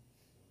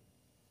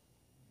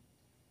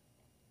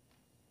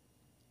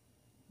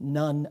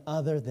 None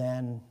other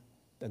than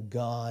the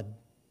God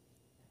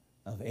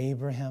of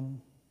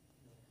Abraham,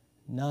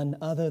 none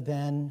other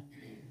than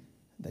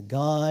the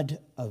God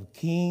of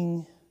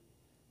King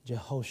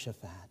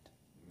Jehoshaphat,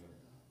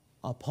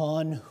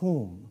 upon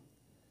whom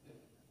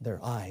their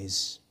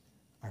eyes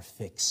are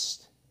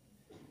fixed.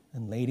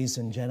 And ladies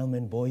and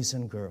gentlemen, boys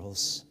and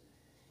girls,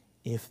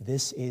 if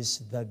this is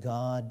the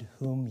God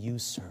whom you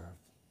serve,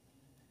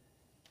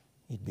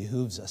 it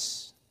behooves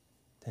us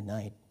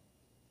tonight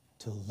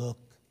to look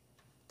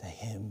to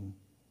Him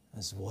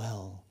as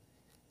well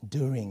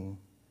during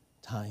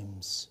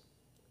times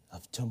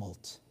of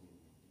tumult.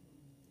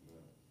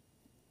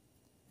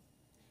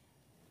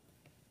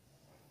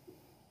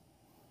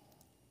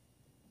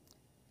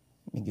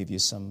 Let me give you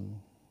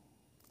some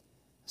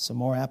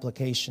more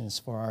applications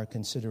for our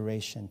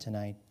consideration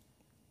tonight.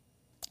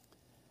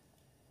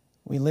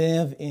 We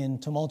live in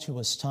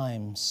tumultuous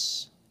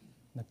times.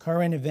 The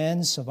current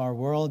events of our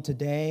world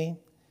today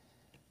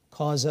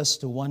cause us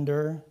to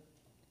wonder,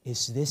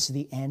 is this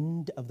the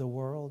end of the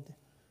world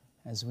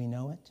as we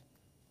know it?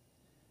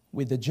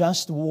 With the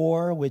just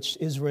war which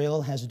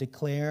Israel has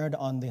declared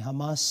on the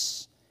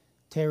Hamas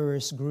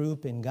terrorist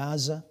group in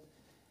Gaza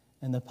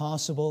and the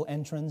possible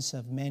entrance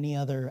of many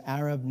other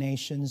Arab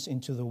nations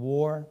into the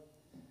war,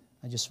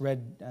 I just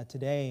read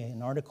today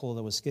an article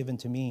that was given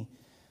to me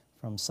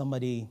from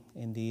somebody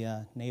in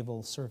the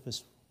Naval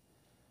Surface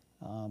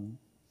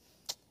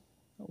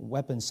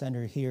Weapons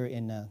Center here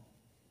in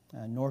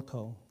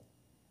Norco,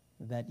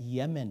 that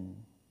Yemen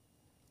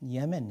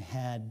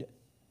had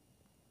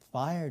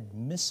fired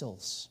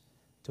missiles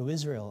to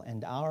Israel,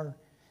 and our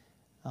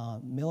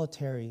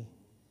military,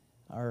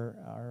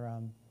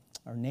 our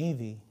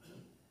Navy,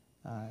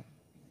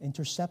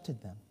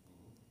 intercepted them.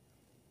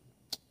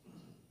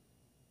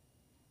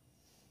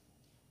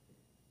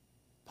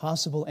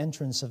 Possible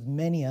entrance of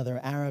many other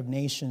Arab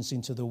nations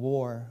into the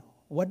war.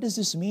 What does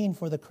this mean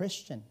for the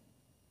Christian?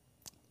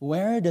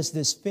 Where does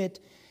this fit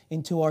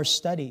into our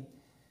study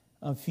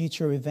of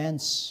future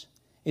events?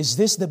 Is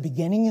this the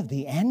beginning of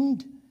the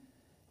end?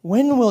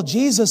 When will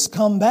Jesus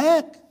come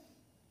back?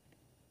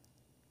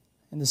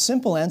 And the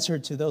simple answer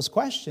to those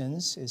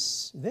questions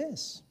is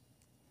this: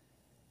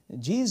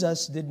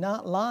 Jesus did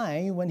not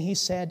lie when he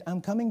said,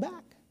 "I'm coming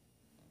back."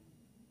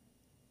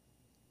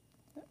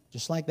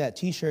 Just like that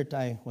t-shirt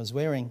I was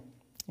wearing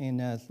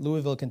in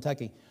Louisville,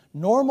 Kentucky.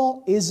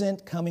 Normal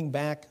isn't coming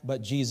back,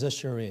 but Jesus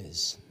sure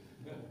is.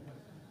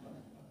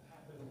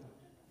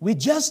 We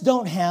just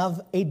don't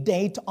have a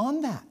date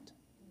on that.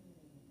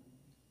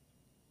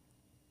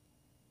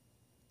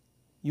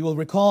 You will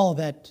recall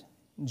that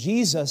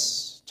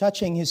Jesus,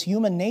 touching his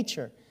human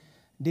nature,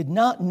 did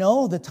not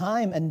know the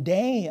time and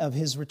day of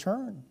his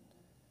return.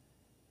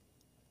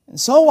 And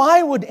so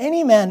why would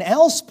any man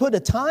else put a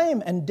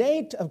time and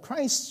date of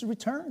Christ's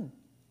return?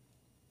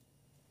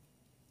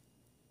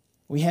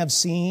 We have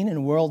seen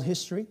in world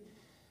history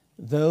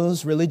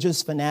those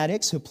religious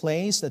fanatics who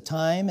placed the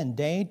time and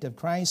date of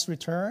Christ's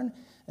return,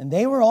 and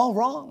they were all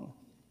wrong.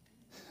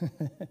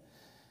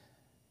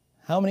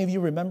 How many of you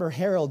remember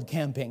Harold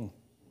Camping?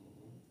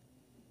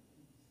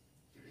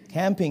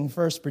 Camping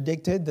first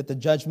predicted that the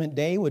judgment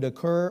day would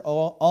occur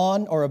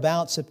on or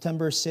about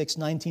September 6,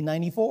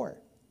 1994.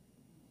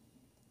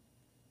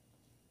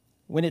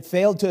 When it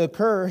failed to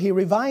occur, he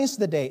revised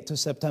the date to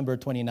September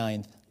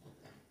 29th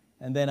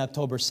and then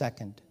October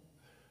 2nd.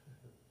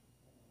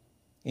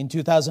 In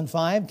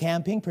 2005,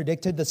 Camping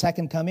predicted the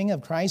second coming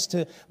of Christ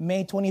to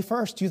May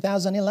 21st,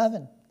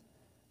 2011,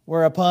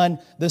 whereupon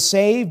the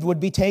saved would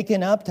be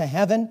taken up to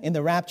heaven in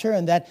the rapture,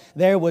 and that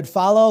there would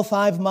follow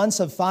 5 months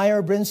of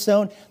fire,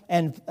 brimstone,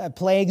 and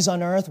plagues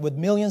on earth, with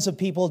millions of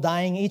people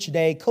dying each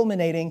day,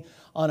 culminating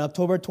on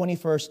October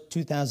 21st,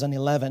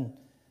 2011,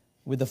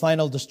 with the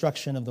final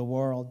destruction of the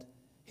world.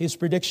 His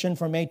prediction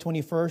for May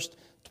 21st,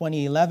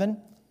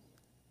 2011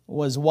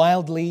 was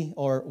widely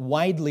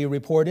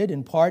reported,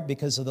 in part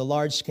because of the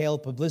large-scale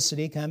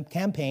publicity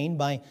campaign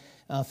by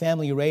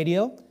Family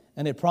Radio,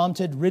 and it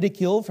prompted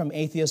ridicule from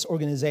atheist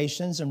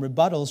organizations and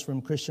rebuttals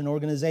from Christian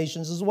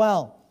organizations as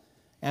well.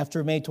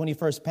 After May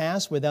 21st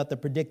passed without the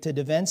predicted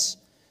events,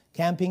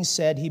 Camping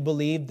said he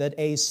believed that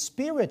a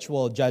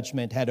spiritual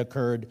judgment had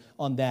occurred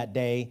on that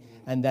day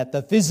and that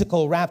the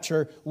physical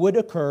rapture would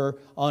occur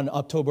on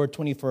October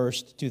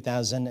 21st,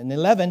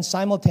 2011,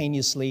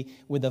 simultaneously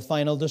with the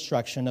final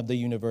destruction of the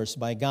universe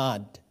by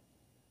God.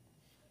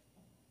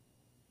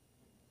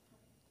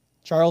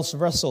 Charles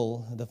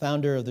Russell, the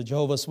founder of the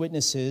Jehovah's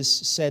Witnesses,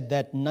 said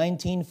that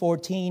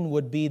 1914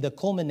 would be the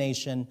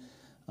culmination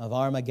of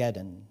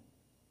Armageddon.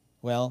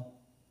 Well,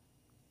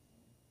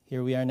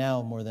 here we are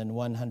now, more than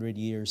 100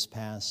 years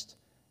past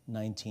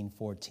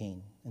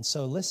 1914. And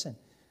so listen,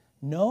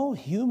 no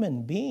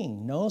human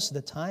being knows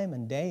the time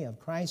and day of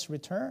Christ's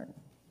return.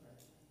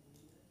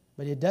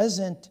 But it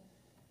doesn't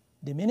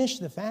diminish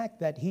the fact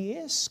that he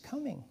is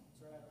coming.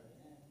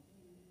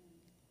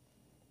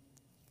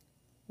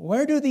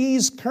 Where do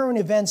these current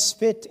events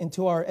fit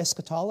into our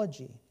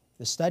eschatology,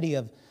 the study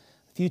of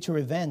future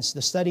events,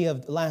 the study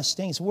of last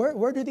things?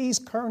 Where do these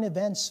current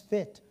events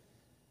fit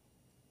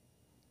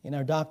in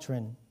our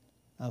doctrine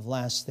of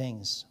last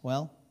things?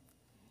 Well,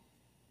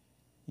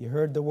 you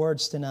heard the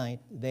words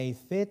tonight. They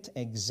fit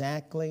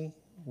exactly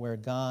where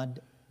God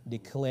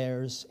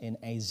declares in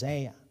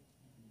Isaiah.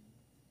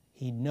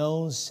 He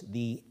knows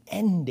the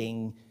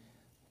ending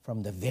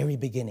from the very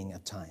beginning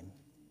of time.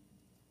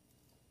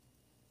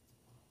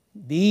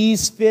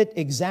 These fit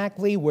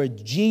exactly where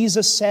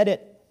Jesus said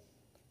it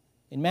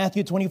in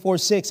Matthew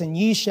 24:6, "And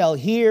ye shall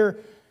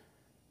hear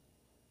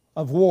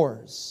of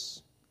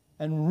wars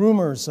and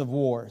rumors of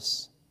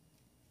wars.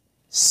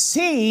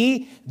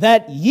 See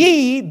that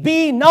ye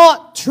be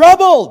not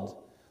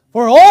troubled,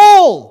 for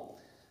all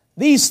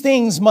these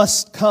things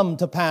must come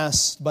to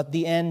pass, but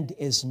the end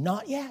is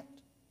not yet."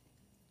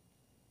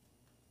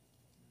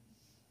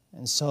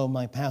 And so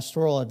my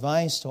pastoral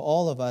advice to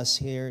all of us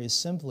here is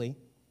simply,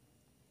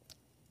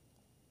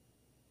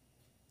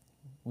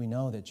 we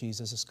know that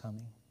Jesus is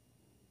coming.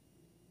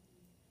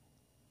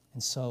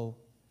 And so,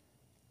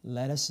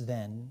 let us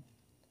then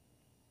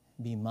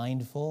be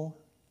mindful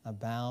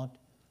about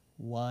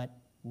what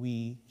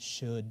we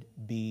should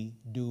be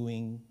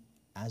doing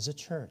as a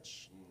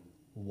church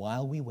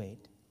while we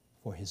wait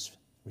for His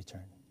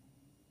return.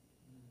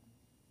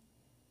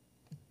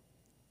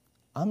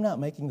 I'm not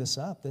making this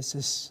up. This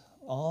is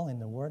all in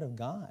the Word of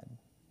God.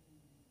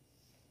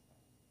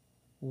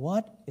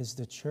 What is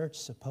the church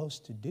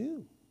supposed to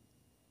do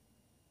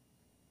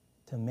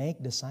to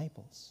make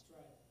disciples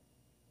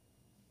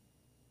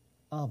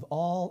of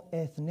all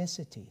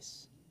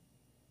ethnicities?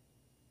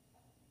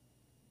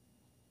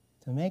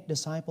 To make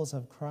disciples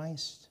of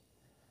Christ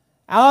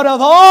out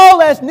of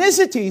all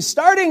ethnicities,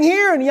 starting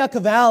here in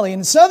Yucca Valley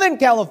in Southern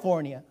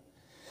California.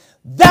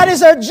 That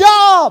is our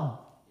job.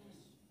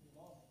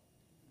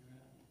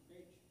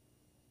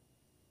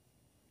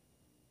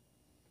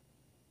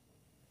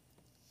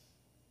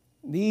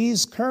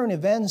 These current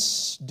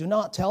events do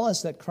not tell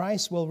us that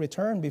Christ will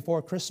return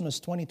before Christmas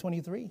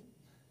 2023.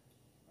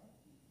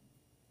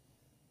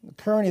 The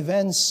current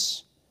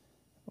events,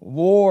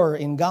 war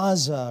in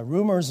Gaza,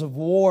 rumors of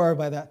war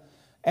by the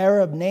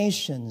Arab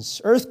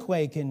nations,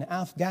 earthquake in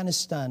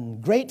Afghanistan,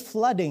 great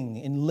flooding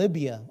in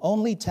Libya,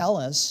 only tell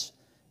us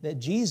that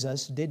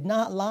Jesus did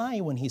not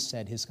lie when He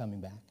said He's coming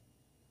back.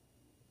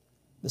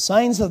 The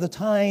signs of the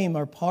time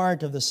are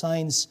part of the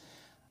signs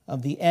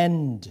of the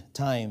end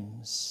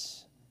times.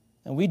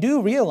 And we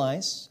do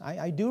realize,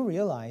 I do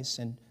realize,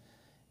 and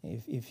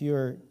if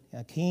you're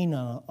keen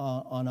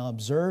on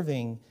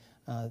observing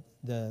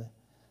the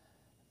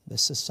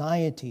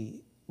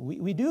society,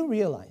 we do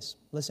realize,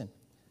 listen,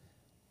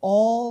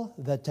 all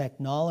the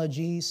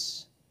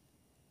technologies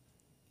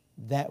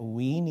that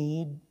we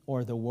need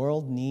or the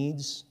world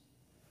needs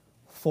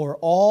for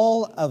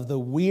all of the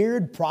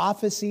weird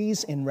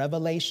prophecies in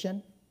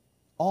Revelation,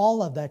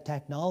 all of the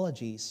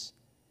technologies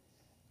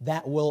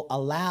that will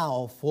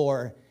allow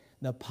for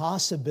the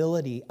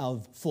possibility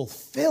of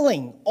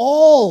fulfilling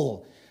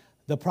all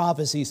the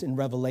prophecies in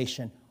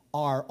Revelation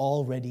are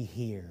already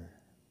here.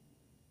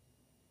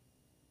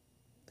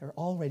 They're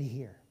already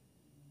here.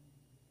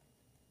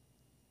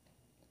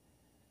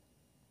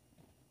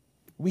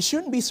 We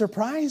shouldn't be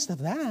surprised of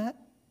that.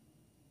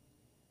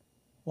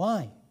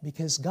 Why?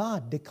 Because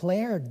God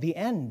declared the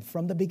end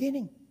from the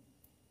beginning.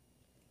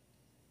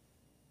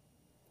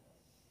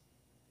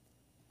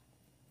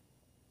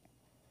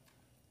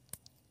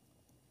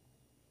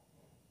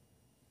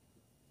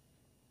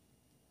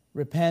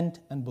 Repent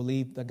and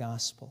believe the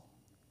gospel.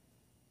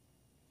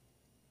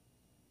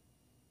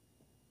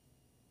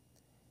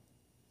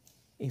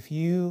 If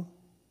you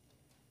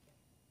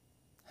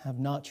have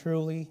not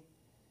truly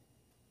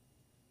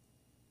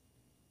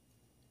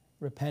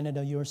repented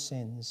of your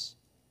sins,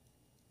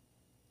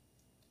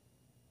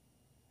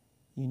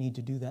 you need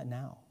to do that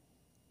now.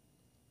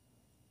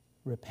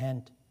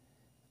 Repent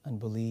and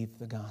believe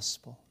the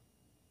gospel.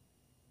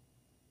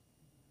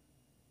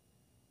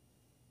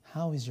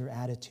 How is your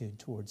attitude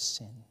towards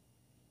sin?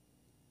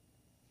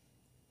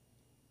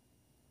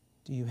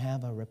 Do you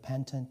have a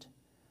repentant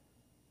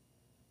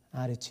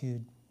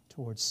attitude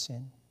towards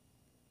sin?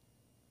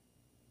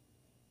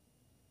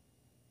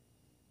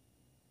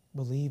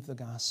 Believe the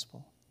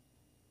gospel.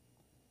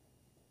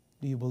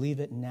 Do you believe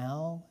it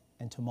now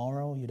and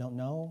tomorrow you don't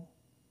know?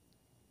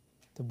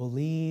 To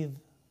believe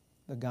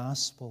the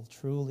gospel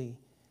truly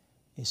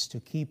is to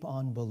keep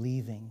on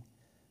believing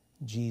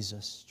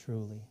Jesus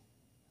truly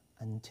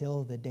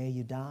until the day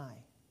you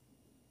die,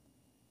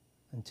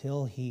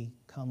 until He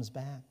comes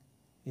back.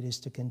 It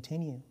is to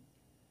continue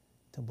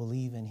to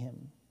believe in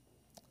Him.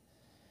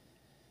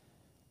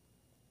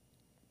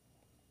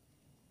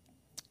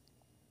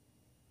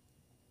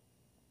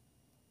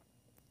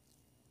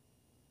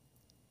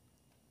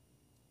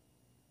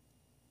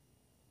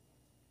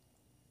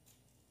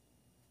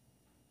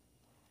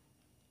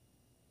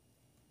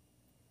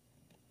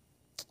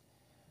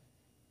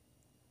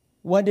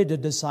 What did the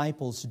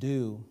disciples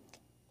do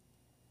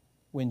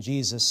when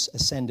Jesus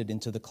ascended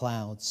into the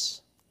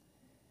clouds?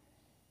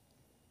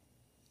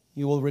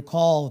 You will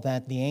recall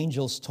that the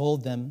angels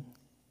told them,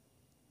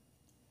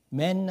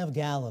 "Men of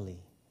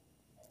Galilee,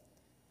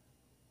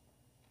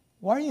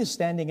 why are you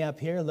standing up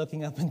here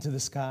looking up into the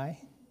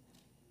sky?"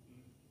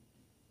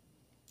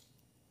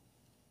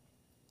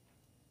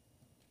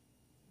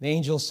 The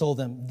angels told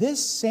them,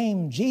 "This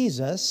same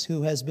Jesus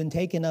who has been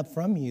taken up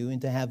from you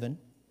into heaven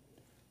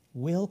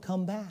will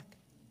come back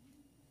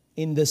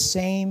in the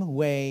same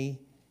way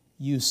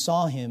you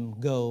saw Him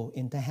go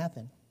into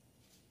heaven."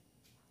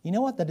 You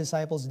know what the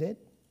disciples did?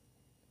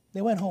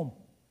 They went home.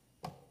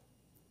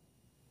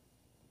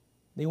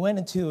 They went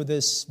into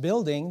this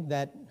building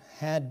that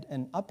had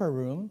an upper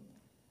room.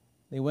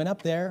 They went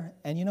up there,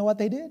 and you know what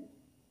they did?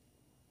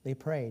 They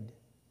prayed.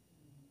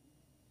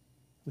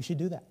 We should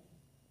do that.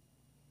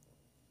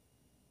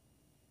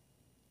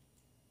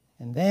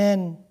 And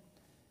then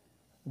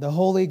the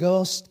Holy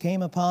Ghost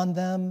came upon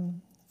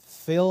them,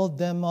 filled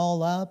them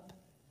all up,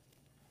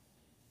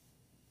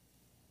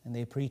 and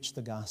they preached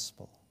the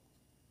gospel.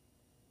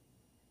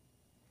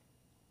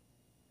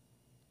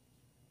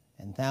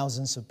 And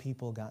thousands of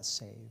people got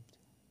saved.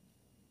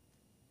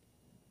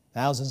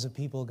 Thousands of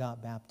people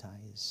got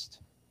baptized.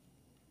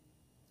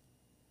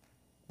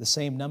 The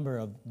same number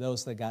of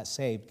those that got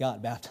saved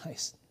got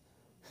baptized.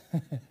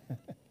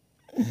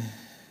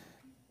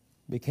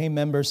 Became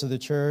members of the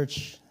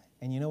church.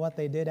 And you know what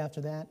they did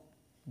after that?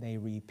 They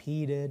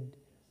repeated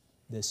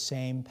the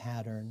same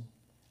pattern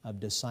of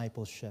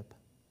discipleship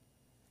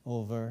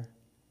over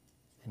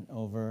and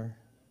over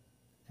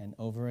and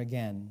over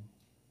again.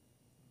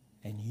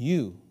 And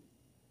you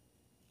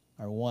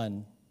are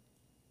one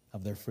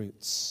of their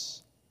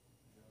fruits.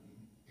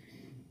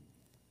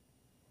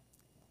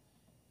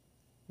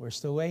 We're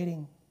still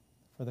waiting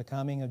for the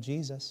coming of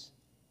Jesus.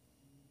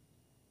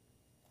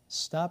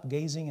 Stop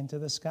gazing into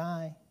the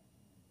sky.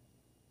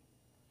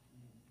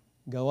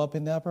 Go up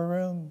in the upper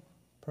room.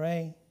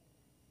 Pray.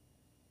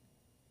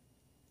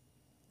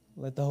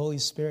 Let the Holy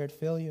Spirit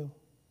fill you.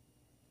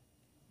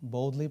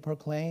 Boldly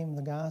proclaim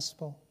the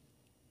gospel.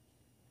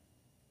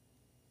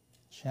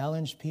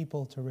 Challenge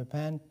people to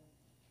repent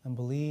and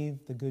believe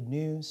the good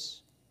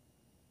news.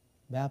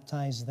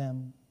 Baptize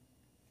them.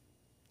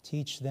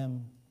 Teach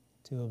them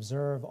to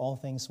observe all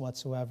things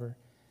whatsoever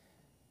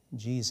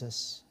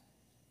Jesus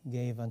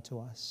gave unto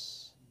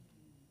us.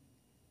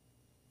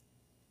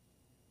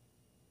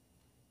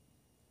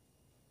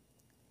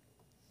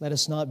 Let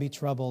us not be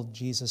troubled,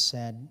 Jesus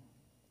said.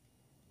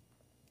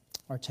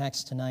 Our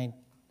text tonight,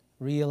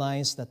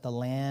 realize that the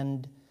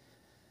land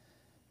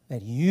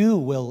that you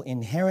will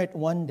inherit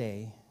one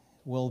day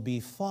will be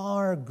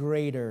far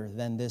greater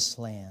than this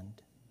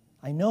land.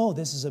 I know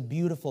this is a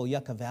beautiful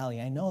Yucca Valley,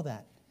 I know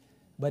that.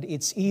 But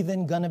it's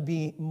even going to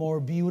be more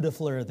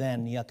beautifuler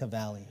than Yucca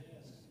Valley.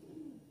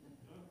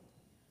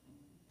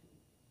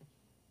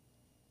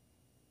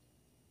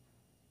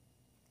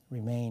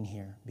 Remain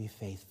here, be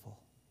faithful.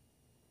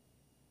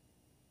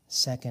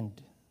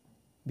 Second,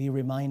 be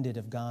reminded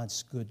of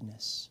God's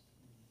goodness.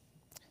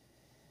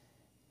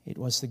 It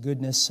was the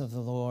goodness of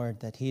the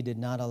Lord that He did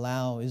not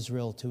allow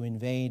Israel to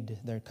invade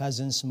their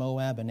cousins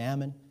Moab and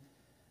Ammon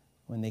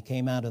when they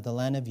came out of the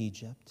land of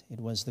Egypt. It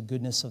was the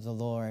goodness of the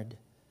Lord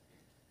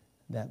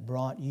that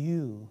brought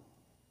you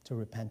to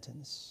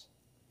repentance.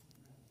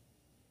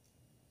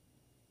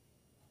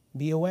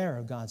 Be aware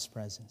of God's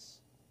presence.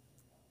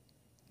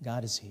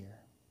 God is here.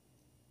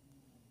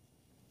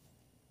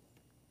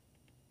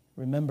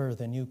 Remember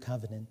the new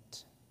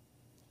covenant.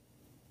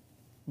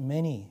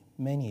 Many,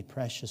 many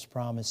precious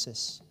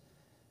promises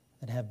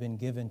that have been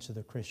given to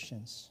the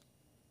Christians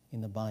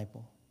in the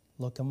Bible.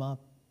 Look them up.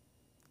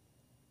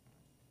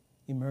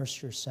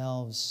 Immerse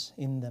yourselves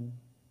in them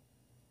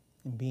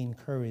and be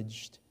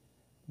encouraged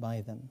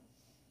by them.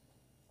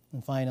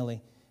 And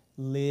finally,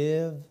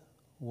 live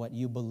what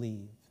you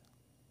believe.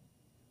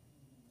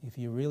 If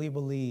you really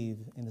believe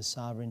in the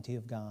sovereignty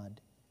of God,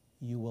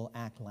 you will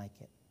act like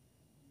it.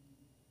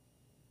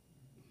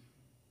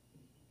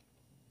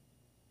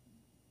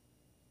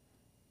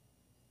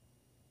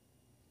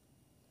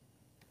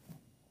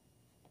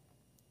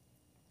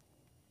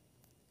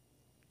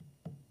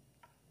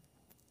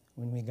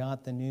 When we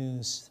got the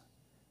news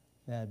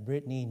that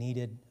Brittany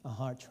needed a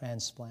heart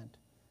transplant,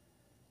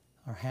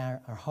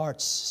 our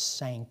hearts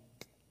sank.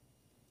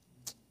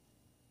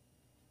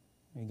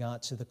 We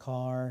got to the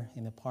car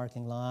in the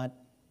parking lot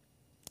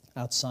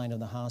outside of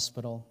the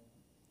hospital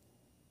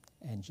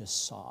and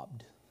just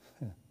sobbed.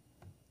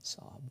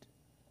 Sobbed.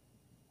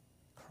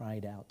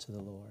 Cried out to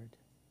the Lord.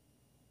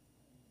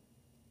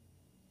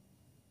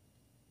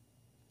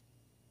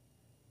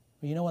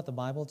 Well, you know what the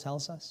Bible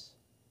tells us?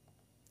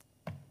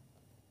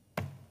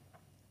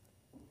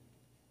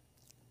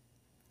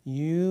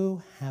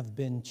 You have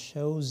been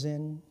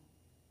chosen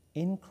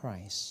in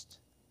Christ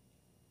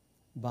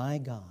by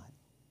God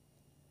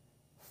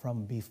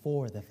from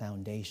before the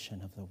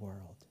foundation of the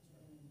world.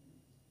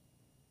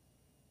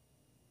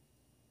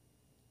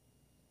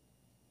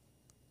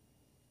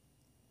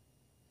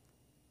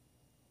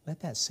 Let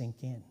that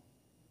sink in.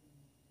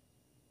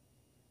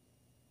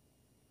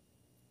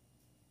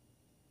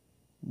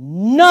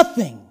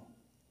 Nothing,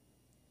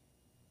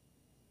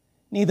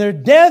 neither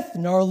death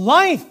nor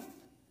life,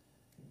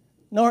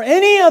 nor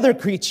any other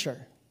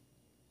creature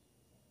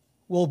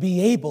will be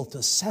able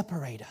to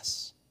separate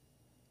us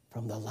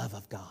from the love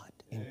of God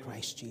in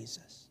Christ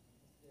Jesus.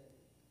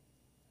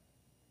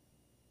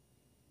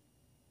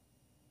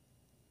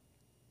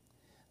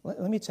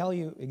 Let me tell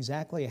you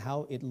exactly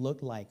how it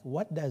looked like.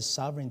 What does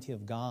sovereignty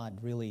of God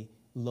really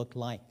look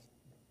like?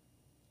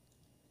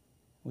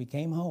 We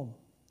came home.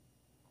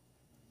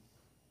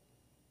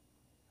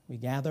 We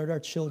gathered our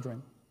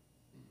children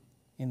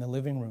in the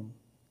living room.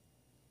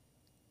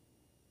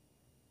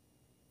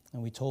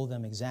 And we told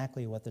them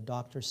exactly what the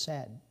doctor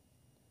said.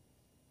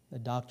 The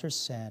doctor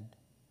said,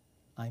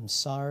 I'm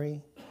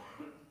sorry,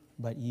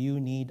 but you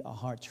need a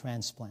heart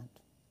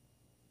transplant.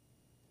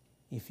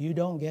 If you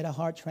don't get a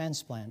heart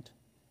transplant,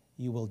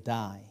 you will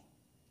die.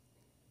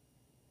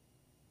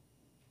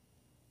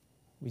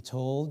 I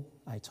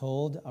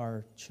told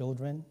our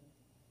children,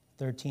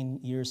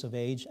 13 years of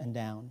age and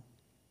down,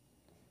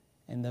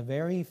 And the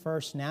very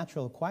first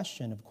natural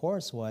question, of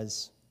course,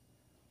 was,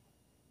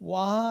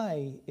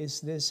 why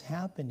is this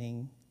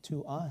happening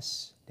to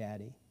us,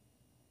 Daddy?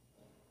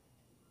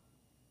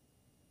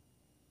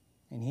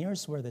 And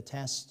here's where the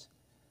test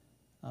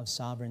of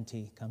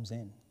sovereignty comes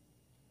in.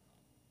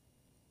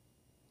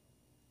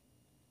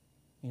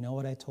 You know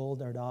what I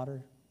told our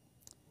daughter?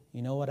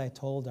 You know what I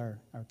told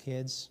our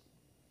kids?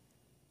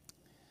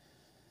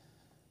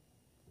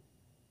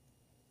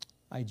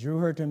 I drew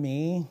her to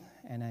me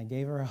and I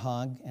gave her a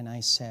hug and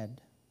I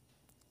said,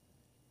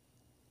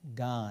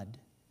 God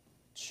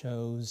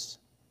chose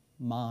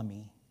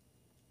Mommy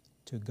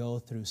to go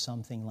through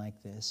something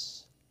like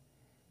this,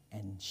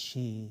 and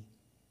she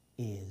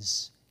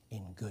is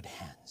in good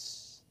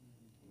hands.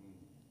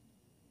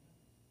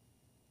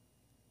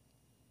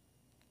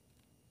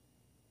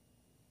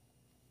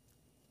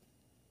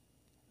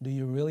 Do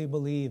you really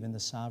believe in the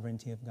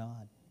sovereignty of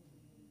God?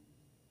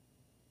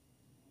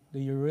 Do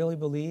you really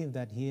believe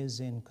that He is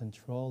in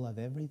control of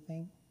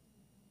everything?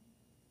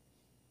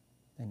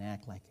 Then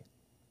act like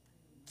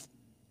it.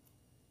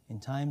 In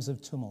times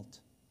of tumult,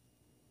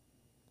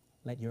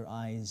 let your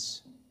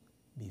eyes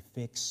be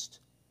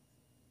fixed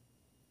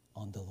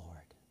on the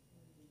Lord.